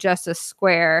at Injustice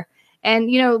Square. And,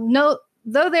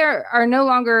 though there are no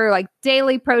longer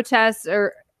daily protests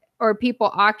or people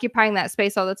occupying that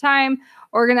space all the time,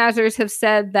 organizers have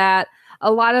said that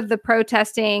a lot of the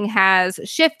protesting has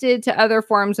shifted to other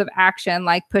forms of action,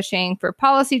 like pushing for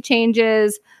policy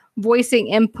changes, voicing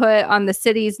input on the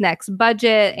city's next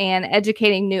budget, and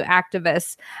educating new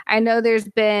activists. I know there's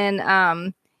been,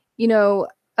 a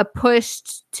push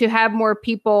to have more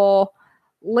people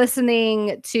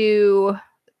listening to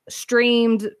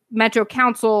streamed Metro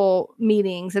Council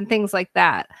meetings and things like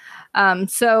that.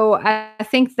 So I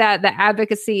think that the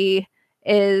advocacy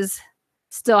is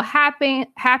still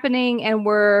happening, and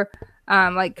we're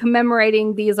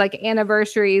commemorating these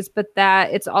anniversaries, but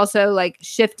that it's also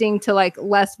shifting to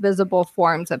less visible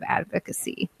forms of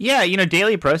advocacy. Yeah,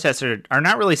 daily protests are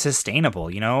not really sustainable.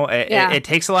 It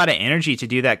takes a lot of energy to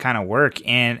do that kind of work,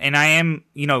 and I am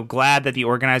glad that the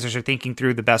organizers are thinking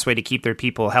through the best way to keep their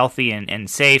people healthy and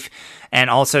safe, and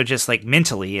also just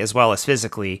mentally as well as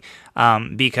physically,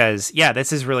 because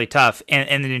this is really tough,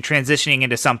 and then transitioning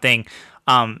into something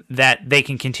that they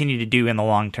can continue to do in the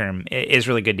long term is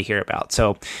really good to hear about.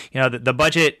 So, the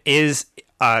budget is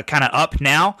kind of up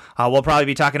now. We'll probably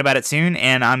be talking about it soon,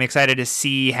 and I'm excited to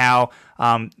see how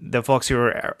the folks who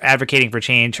are advocating for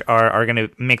change are going to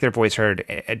make their voice heard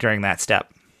during that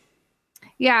step.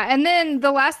 Yeah, and then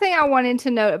the last thing I wanted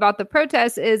to note about the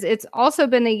protests is it's also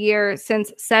been a year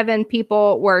since 7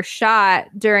 people were shot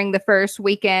during the first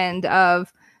weekend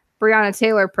of Breonna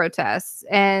Taylor protests,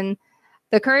 and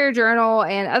the Courier-Journal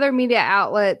and other media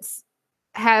outlets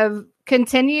have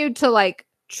continued to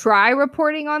try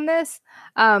reporting on this,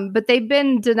 but they've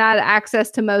been denied access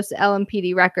to most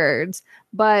LMPD records.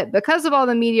 But because of all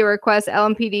the media requests,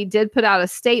 LMPD did put out a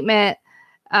statement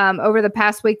over the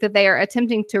past week that they are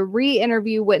attempting to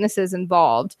re-interview witnesses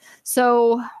involved.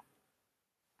 So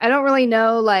I don't really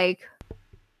know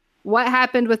what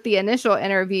happened with the initial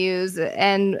interviews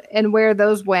and where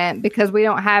those went, because we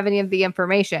don't have any of the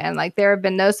information. There have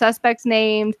been no suspects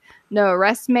named, no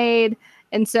arrests made.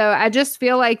 And so I just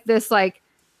feel like this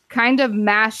kind of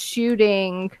mass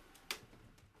shooting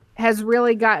has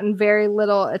really gotten very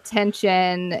little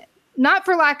attention, not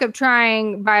for lack of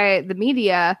trying by the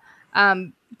media,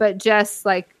 but just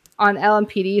on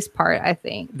LMPD's part, I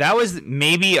think. That was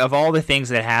maybe, of all the things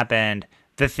that happened,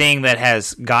 the thing that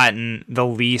has gotten the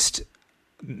least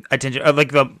attention, or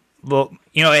like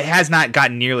it has not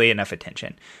gotten nearly enough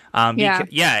attention.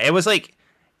 It was like,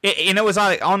 it was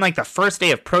on like the first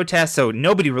day of protest, so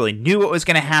nobody really knew what was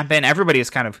going to happen. Everybody was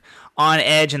kind of on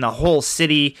edge, and the whole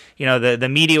city, the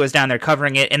media was down there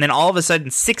covering it, and then all of a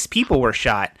sudden 6 people were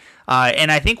shot.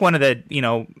 And I think one of the,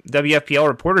 WFPL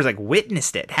reporters like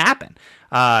witnessed it happen.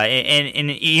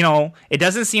 It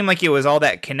doesn't seem like it was all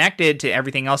that connected to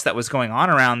everything else that was going on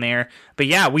around there. But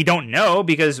yeah, we don't know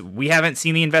because we haven't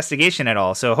seen the investigation at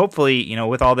all. So hopefully,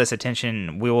 with all this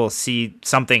attention, we will see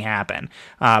something happen.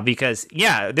 Because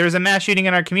yeah, there's a mass shooting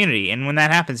in our community, and when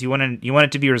that happens, you want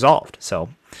it to be resolved. So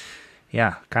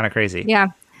yeah, kind of crazy. Yeah.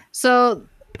 So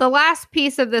the last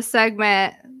piece of this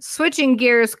segment, switching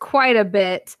gears quite a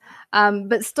bit,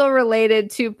 but still related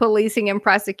to policing and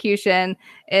prosecution,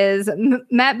 is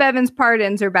Matt Bevin's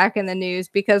pardons are back in the news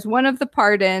because one of the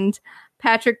pardoned,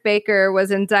 Patrick Baker, was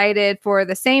indicted for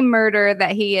the same murder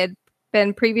that he had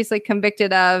been previously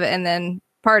convicted of and then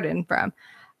pardoned from.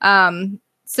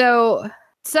 So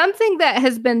something that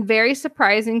has been very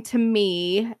surprising to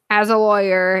me as a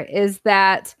lawyer is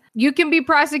that you can be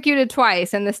prosecuted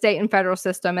twice in the state and federal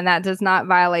system, and that does not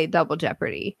violate double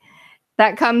jeopardy.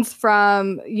 That comes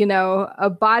from, a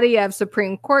body of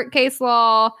Supreme Court case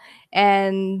law,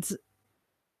 and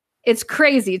it's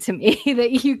crazy to me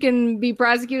that you can be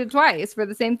prosecuted twice for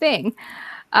the same thing.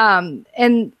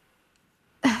 And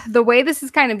the way this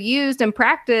is kind of used in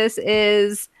practice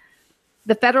is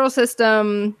the federal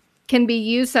system can be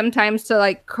used sometimes to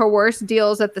like coerce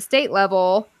deals at the state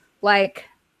level, like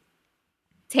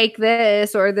take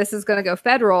this, or this is going to go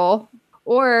federal,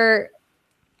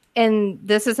 and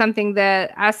this is something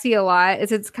that I see a lot,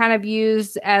 is it's kind of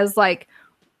used as like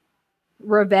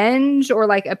revenge or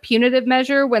like a punitive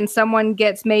measure when someone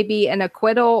gets maybe an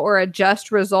acquittal or a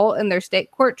just result in their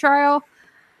state court trial.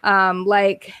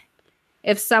 Like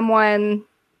if someone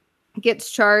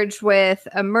gets charged with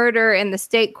a murder in the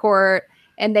state court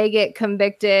and they get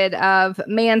convicted of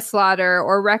manslaughter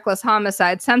or reckless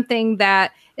homicide, something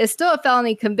that is still a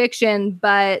felony conviction,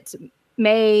 but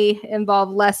may involve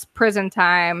less prison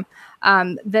time,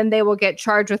 then they will get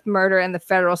charged with murder in the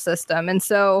federal system. And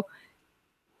so,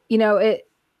 it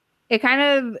kind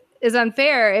of is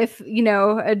unfair if,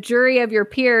 a jury of your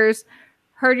peers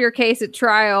heard your case at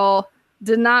trial,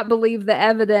 did not believe the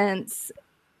evidence,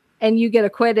 and you get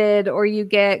acquitted or you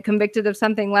get convicted of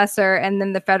something lesser, and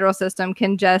then the federal system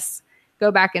can just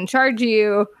go back and charge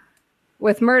you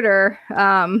with murder.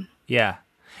 Yeah.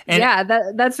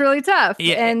 That's really tough.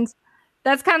 Yeah. And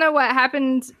that's kind of what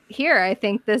happened here. I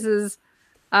think this is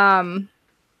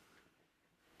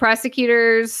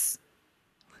prosecutors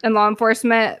and law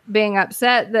enforcement being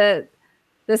upset that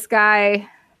this guy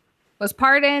was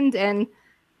pardoned. And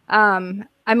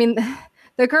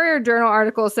the Courier-Journal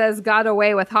article says got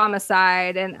away with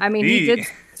homicide. And he did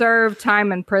serve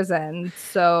time in prison.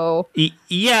 So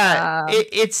yeah,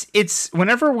 it's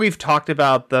whenever we've talked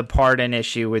about the pardon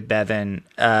issue with Bevin,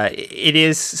 it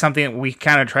is something that we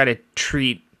kind of try to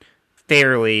treat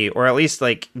fairly, or at least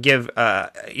like give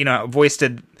voice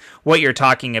to what you're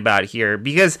talking about here.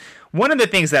 Because one of the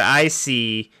things that I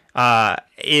see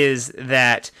is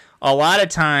that a lot of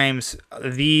times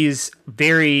these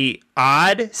very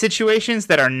odd situations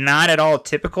that are not at all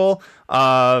typical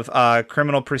of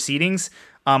criminal proceedings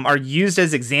are used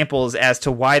as examples as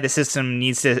to why the system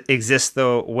needs to exist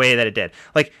the way that it did.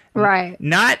 Like, right.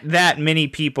 Not that many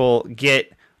people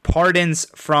get pardons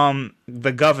from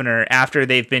the governor after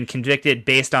they've been convicted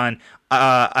based on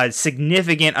a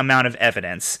significant amount of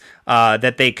evidence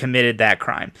that they committed that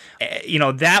crime.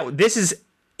 This is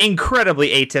incredibly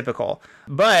atypical,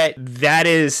 but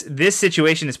this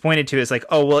situation is pointed to as like,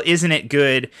 oh, well, isn't it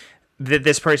good that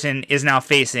this person is now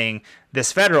facing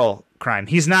this federal crime?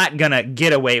 He's not gonna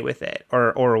get away with it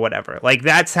or whatever. Like,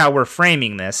 that's how we're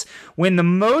framing this, when the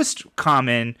most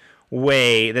common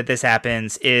way that this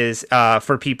happens is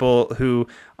for people who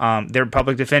their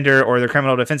public defender or their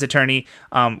criminal defense attorney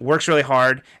works really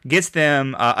hard, gets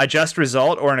them a just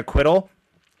result or an acquittal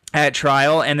at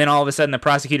trial, and then all of a sudden the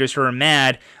prosecutors who are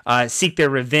mad seek their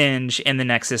revenge in the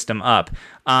next system up.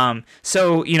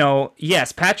 So,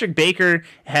 yes, Patrick Baker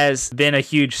has been a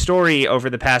huge story over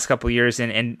the past couple of years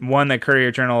and won the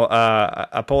Courier-Journal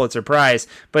a Pulitzer Prize,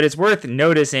 but it's worth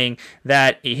noticing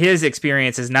that his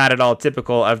experience is not at all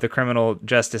typical of the criminal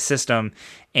justice system,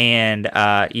 and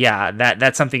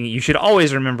that's something you should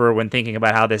always remember when thinking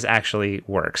about how this actually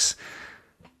works.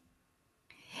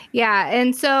 Yeah.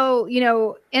 And so,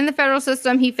 in the federal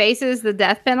system, he faces the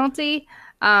death penalty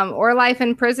or life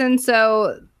in prison.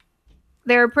 So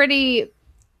there are pretty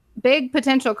big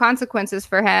potential consequences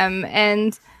for him.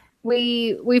 And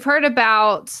we've heard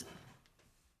about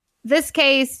this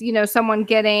case, someone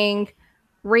getting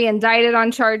re-indicted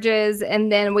on charges,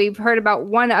 and then we've heard about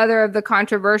one other of the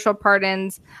controversial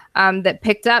pardons that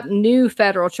picked up new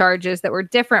federal charges that were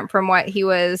different from what he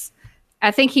was.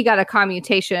 I think he got a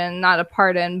commutation, not a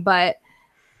pardon, but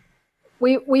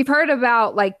we've heard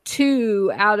about like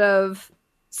 2 out of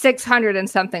 600 and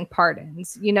something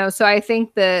pardons, so I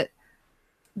think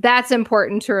that's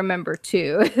important to remember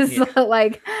too, is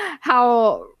like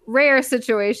how rare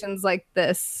situations like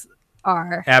this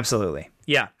are. Absolutely.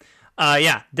 Yeah.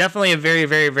 Definitely a very,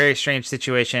 very, very strange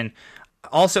situation.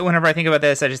 Also, whenever I think about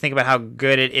this, I just think about how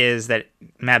good it is that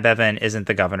Matt Bevin isn't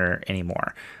the governor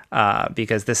anymore,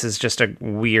 because this is just a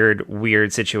weird,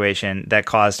 weird situation that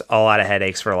caused a lot of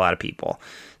headaches for a lot of people.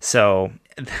 So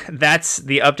that's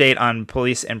the update on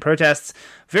police and protests.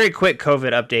 Very quick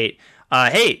COVID update.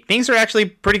 Hey, things are actually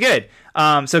pretty good.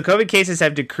 So COVID cases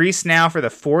have decreased now for the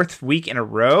 4th week in a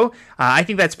row. I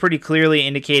think that's pretty clearly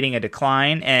indicating a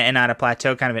decline and not a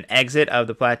plateau, kind of an exit of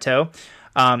the plateau.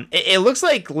 It looks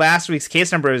like last week's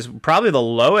case number is probably the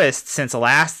lowest since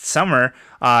last summer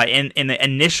in the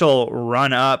initial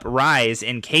run-up rise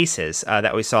in cases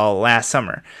that we saw last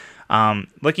summer.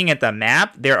 Looking at the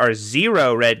map, there are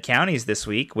 0 red counties this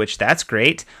week, which that's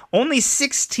great. Only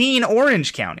 16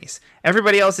 orange counties.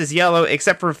 Everybody else is yellow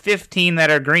except for 15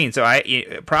 that are green. So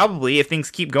probably, if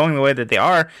things keep going the way that they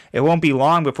are, it won't be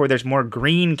long before there's more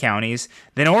green counties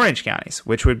than orange counties,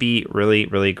 which would be really,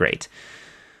 really great.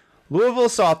 Louisville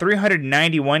saw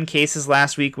 391 cases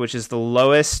last week, which is the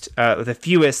lowest, the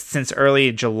fewest since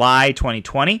early July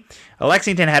 2020.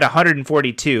 Lexington had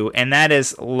 142, and that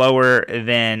is lower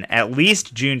than at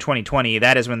least June 2020.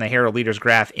 That is when the Herald Leaders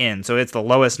graph ends, so it's the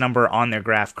lowest number on their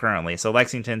graph currently. So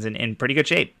Lexington's in pretty good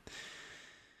shape.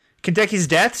 Kentucky's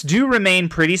deaths do remain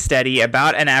pretty steady,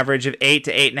 about an average of 8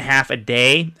 to 8.5 a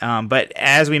day. But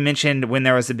as we mentioned, when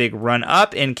there was a big run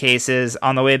up in cases,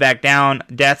 on the way back down,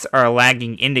 deaths are a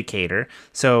lagging indicator.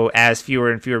 So as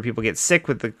fewer and fewer people get sick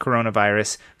with the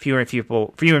coronavirus, fewer and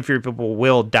fewer people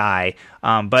will die.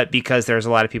 But because there's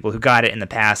a lot of people who got it in the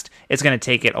past, it's going to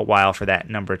take it a while for that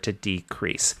number to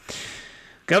decrease.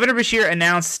 Governor Beshear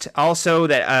announced also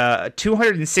that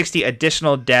 260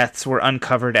 additional deaths were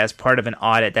uncovered as part of an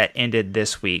audit that ended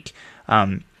this week.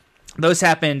 Those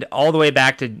happened all the way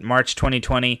back to March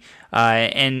 2020,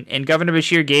 and Governor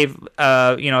Beshear gave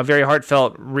a very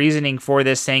heartfelt reasoning for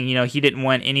this, saying he didn't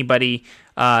want anybody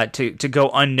to go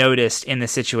unnoticed in the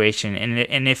situation,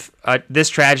 and if this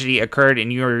tragedy occurred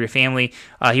in you or your family,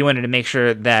 he wanted to make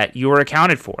sure that you were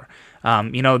accounted for.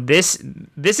 This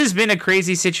has been a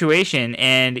crazy situation,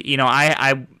 and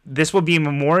this will be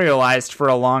memorialized for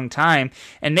a long time,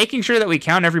 and making sure that we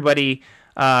count everybody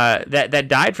that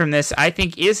died from this, I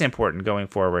think, is important going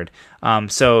forward.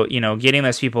 So getting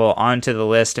those people onto the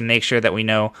list and make sure that we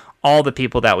know all the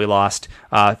people that we lost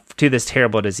to this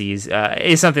terrible disease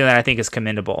is something that I think is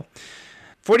commendable.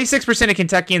 46% of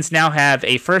Kentuckians now have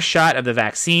a first shot of the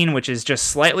vaccine, which is just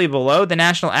slightly below the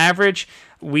national average.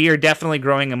 We are definitely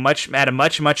growing at a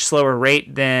much slower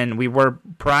rate than we were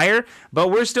prior, but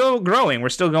we're still growing. We're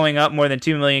still going up. More than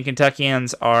 2 million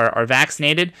Kentuckians are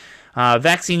vaccinated.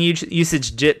 Vaccine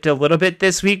usage dipped a little bit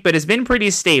this week, but it's been pretty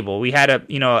stable. We had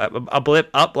a blip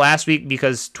up last week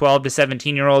because 12 to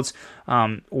 17-year-olds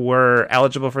were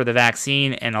eligible for the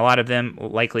vaccine, and a lot of them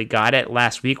likely got it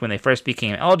last week when they first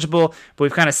became eligible, but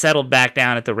we've kind of settled back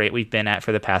down at the rate we've been at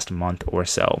for the past month or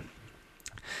so.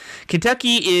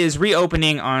 Kentucky is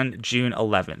reopening on June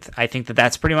 11th. I think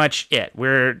that's pretty much it.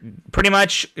 We're pretty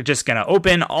much just going to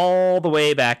open all the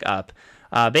way back up.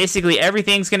 Basically,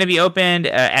 everything's going to be opened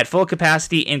at full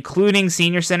capacity, including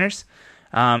senior centers.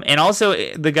 And also,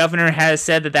 the governor has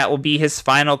said that will be his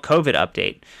final COVID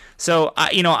update. So,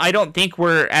 I don't think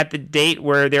we're at the date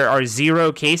where there are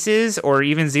 0 cases or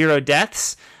even 0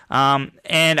 deaths.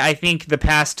 And I think the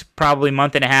past probably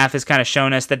month and a half has kind of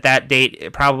shown us that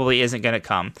date probably isn't going to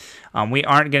come. We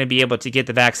aren't going to be able to get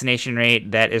the vaccination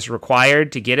rate that is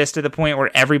required to get us to the point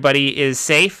where everybody is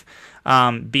safe.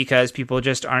 Because people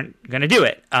just aren't going to do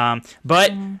it.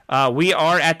 But we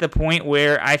are at the point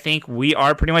where I think we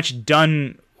are pretty much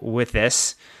done with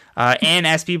this. And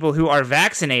as people who are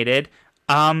vaccinated,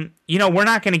 we're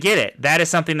not going to get it. That is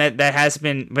something that has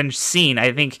been seen.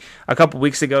 I think a couple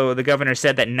weeks ago, the governor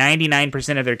said that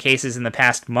 99% of their cases in the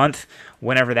past month,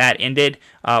 whenever that ended,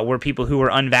 were people who were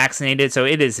unvaccinated. So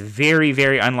it is very,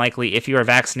 very unlikely, if you are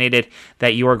vaccinated,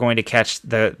 that you are going to catch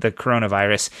the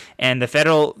coronavirus. And the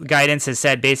federal guidance has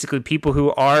said basically people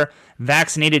who are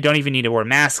vaccinated don't even need to wear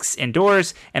masks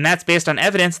indoors, and that's based on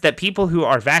evidence that people who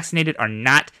are vaccinated are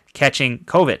not catching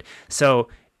COVID. So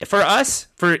for us,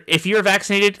 if you're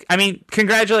vaccinated, I mean,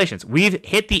 congratulations. We've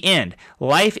hit the end.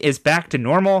 Life is back to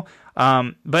normal.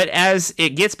 But as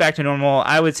it gets back to normal,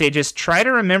 I would say just try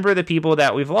to remember the people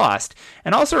that we've lost,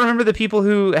 and also remember the people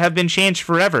who have been changed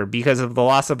forever because of the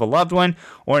loss of a loved one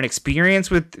or an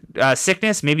experience with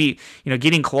sickness. Maybe,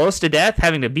 getting close to death,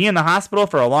 having to be in the hospital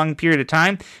for a long period of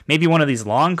time. Maybe one of these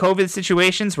long COVID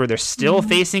situations where they're still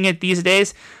facing it these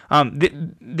days.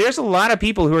 There's a lot of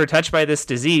people who are touched by this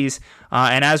disease,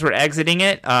 and as we're exiting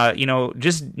it,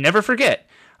 just never forget.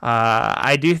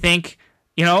 I do think,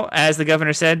 as the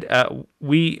governor said,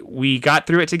 we got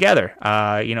through it together.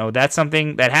 That's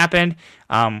something that happened.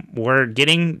 We're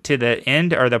getting to the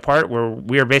end, or the part where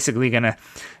we are basically going to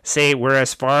say we're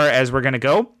as far as we're going to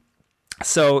go.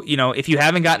 So, if you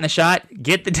haven't gotten the shot,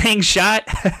 get the dang shot.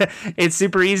 It's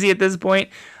super easy at this point.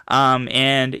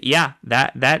 And yeah,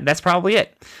 that's probably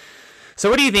it. So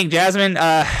what do you think, Jasmine?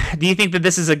 Do you think that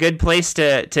this is a good place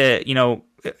to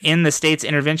in the state's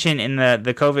intervention in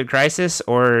the COVID crisis,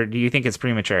 or do you think it's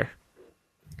premature?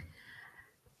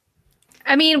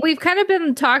 I mean, we've kind of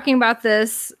been talking about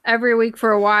this every week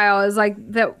for a while, is like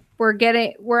that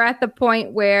we're at the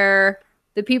point where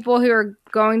the people who are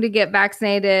going to get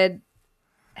vaccinated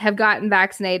have gotten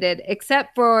vaccinated,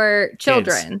 except for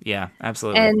children. Kids. Yeah,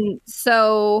 absolutely. And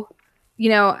so,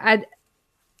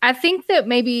 I think that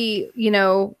maybe,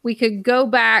 we could go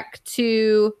back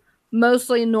to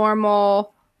mostly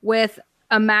normal with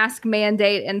a mask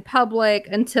mandate in public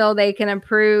until they can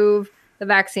improve the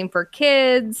vaccine for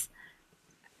kids.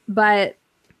 But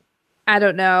I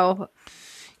don't know.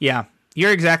 Yeah,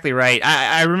 you're exactly right.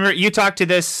 I remember you talked to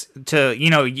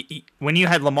when you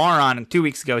had Lamar on 2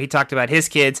 weeks ago, he talked about his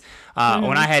kids.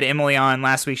 When I had Emily on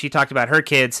last week, she talked about her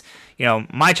kids.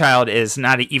 My child is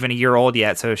not even a year old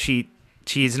yet, so she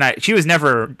was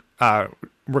never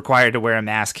required to wear a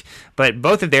mask, but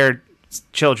both of their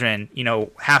children,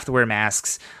 have to wear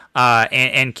masks,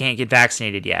 and can't get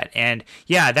vaccinated yet. And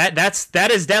yeah,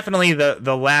 that is definitely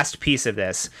the last piece of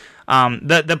this.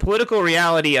 The political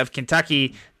reality of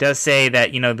Kentucky does say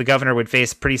that, the governor would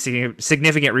face pretty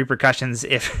significant repercussions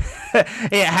if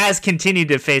it has continued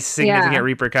to face significant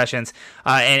repercussions,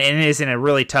 and it is in a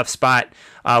really tough spot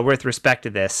with respect to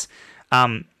this.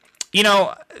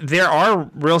 There are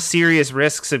real serious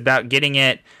risks about getting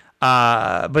it,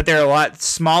 but they're a lot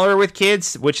smaller with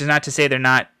kids, which is not to say they're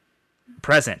not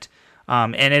present.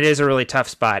 And it is a really tough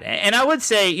spot. And I would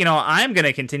say, I'm going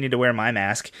to continue to wear my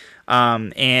mask.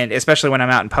 And especially when I'm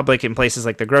out in public in places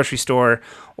like the grocery store,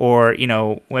 or,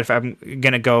 if I'm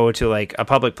going to go to like a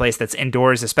public place that's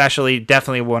indoors, especially,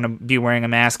 definitely want to be wearing a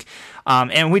mask.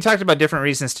 And we talked about different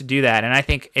reasons to do that. And I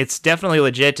think it's definitely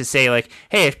legit to say, like,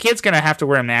 hey, if kids going to have to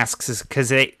wear masks because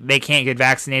they can't get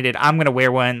vaccinated, I'm going to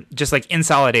wear one just like in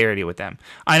solidarity with them.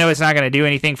 I know it's not going to do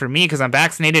anything for me because I'm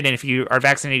vaccinated. And if you are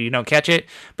vaccinated, you don't catch it.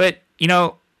 But,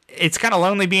 it's kind of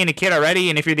lonely being a kid already,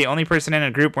 and if you're the only person in a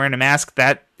group wearing a mask,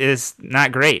 that is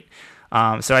not great.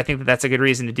 So I think that that's a good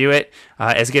reason to do it,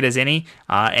 as good as any.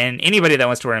 And anybody that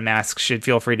wants to wear a mask should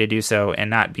feel free to do so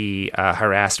and not be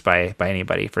harassed by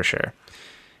anybody, for sure.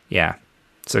 Yeah.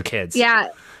 So kids. Yeah,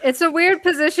 it's a weird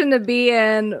position to be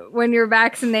in when you're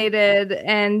vaccinated,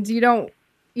 and you don't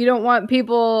want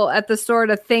people at the store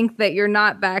to think that you're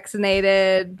not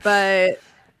vaccinated, but.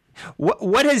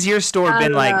 What has your store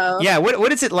been like? Yeah,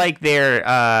 what is it like there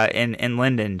in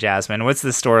Linden, Jasmine? What's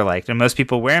the store like? Do most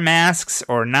people wear masks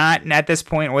or not at this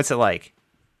point? What's it like?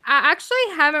 I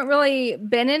actually haven't really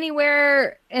been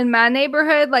anywhere in my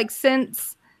neighborhood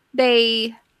since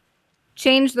they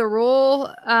changed the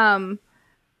rule.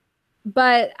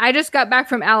 But I just got back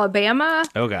from Alabama.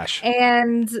 Oh gosh.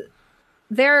 And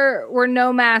there were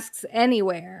no masks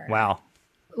anywhere. Wow.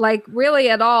 Really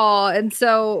at all. And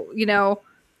so,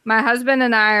 my husband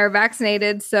and I are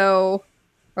vaccinated, so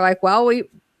we're like, well, we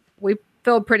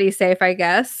feel pretty safe, I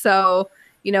guess. So,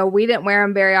 we didn't wear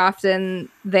them very often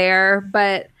there.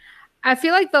 But I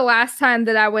feel like the last time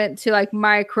that I went to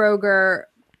my Kroger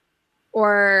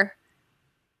or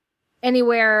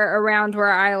anywhere around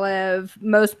where I live,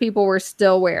 most people were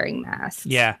still wearing masks.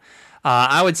 Yeah.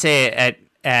 I would say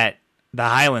at the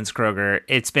Highlands Kroger,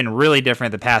 it's been really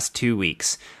different the past 2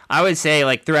 weeks. I would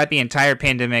say throughout the entire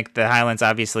pandemic, the Highlands,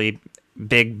 obviously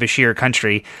big Bashir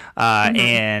country,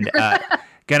 and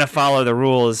gonna follow the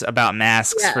rules about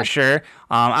masks for sure.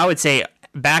 I would say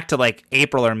back to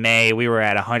April or May, we were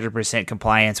at 100%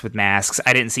 compliance with masks.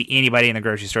 I didn't see anybody in the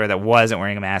grocery store that wasn't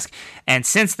wearing a mask. And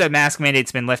since the mask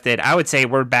mandate's been lifted, I would say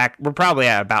we're probably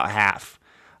at about half,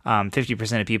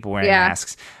 50% of people wearing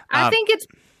masks. I think it's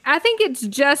I think it's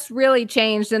just really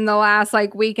changed in the last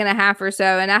like week and a half or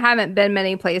so. And I haven't been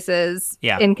many places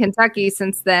in Kentucky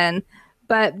since then.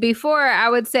 But before, I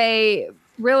would say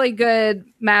really good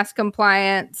mask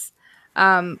compliance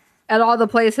at all the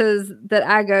places that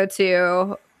I go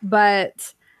to.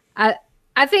 But I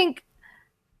think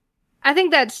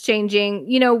that's changing,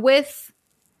 you know, with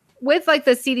like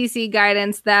the CDC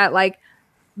guidance that like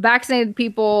vaccinated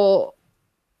people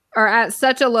are at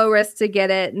such a low risk to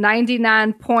get it.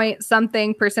 99 point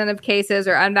something % of cases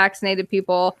are unvaccinated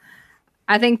people.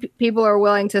 I think people are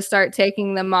willing to start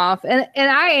taking them off. And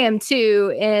I am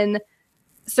too in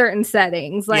certain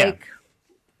settings. Like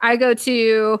I go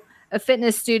to a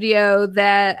fitness studio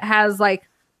that has like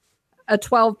a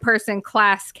 12-person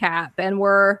class cap and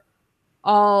we're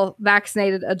all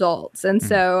vaccinated adults. And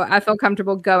so I feel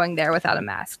comfortable going there without a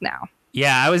mask now.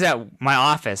 Yeah, I was at my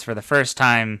office for the first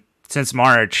time since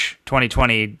March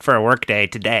 2020 for a work day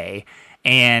today.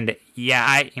 And yeah,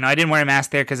 I didn't wear a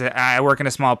mask there because I work in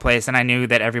a small place and I knew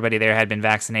that everybody there had been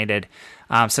vaccinated.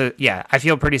 So yeah, I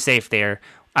feel pretty safe there.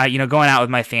 Going out with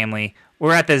my family.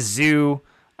 We're at the zoo.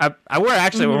 I wore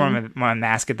my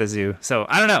mask at the zoo. So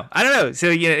I don't know. So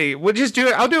we'll just do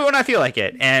it. I'll do it when I feel like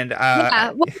it. And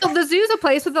well, the zoo's a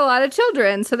place with a lot of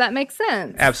children, so that makes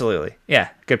sense. Absolutely.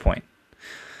 Yeah, good point.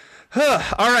 All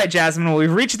right, Jasmine. Well,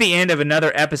 we've reached the end of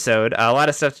another episode. A lot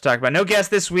of stuff to talk about. No guests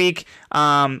this week.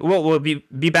 We'll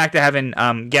be back to having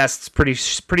guests pretty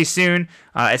soon.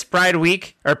 It's Pride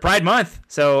Week or Pride Month,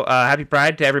 so happy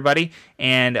Pride to everybody.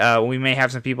 And we may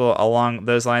have some people along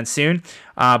those lines soon.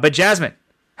 But Jasmine,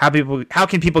 how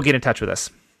can people get in touch with us?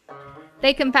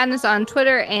 They can find us on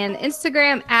Twitter and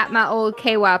Instagram at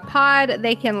MyOldKYPod.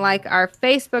 They can like our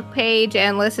Facebook page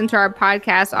and listen to our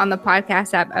podcast on the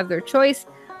podcast app of their choice.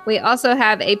 We also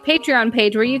have a Patreon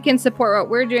page where you can support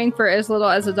what we're doing for as little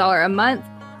as $1 a month.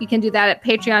 You can do that at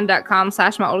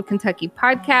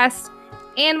patreon.com/myoldkentuckypodcast.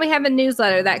 And we have a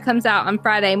newsletter that comes out on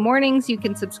Friday mornings. You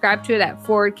can subscribe to it at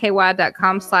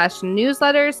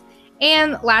forwardky.com/newsletters.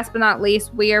 And last but not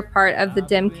least, we are part of the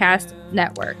Dimcast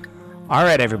network. All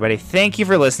right, everybody. Thank you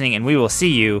for listening, and we will see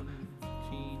you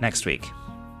next week.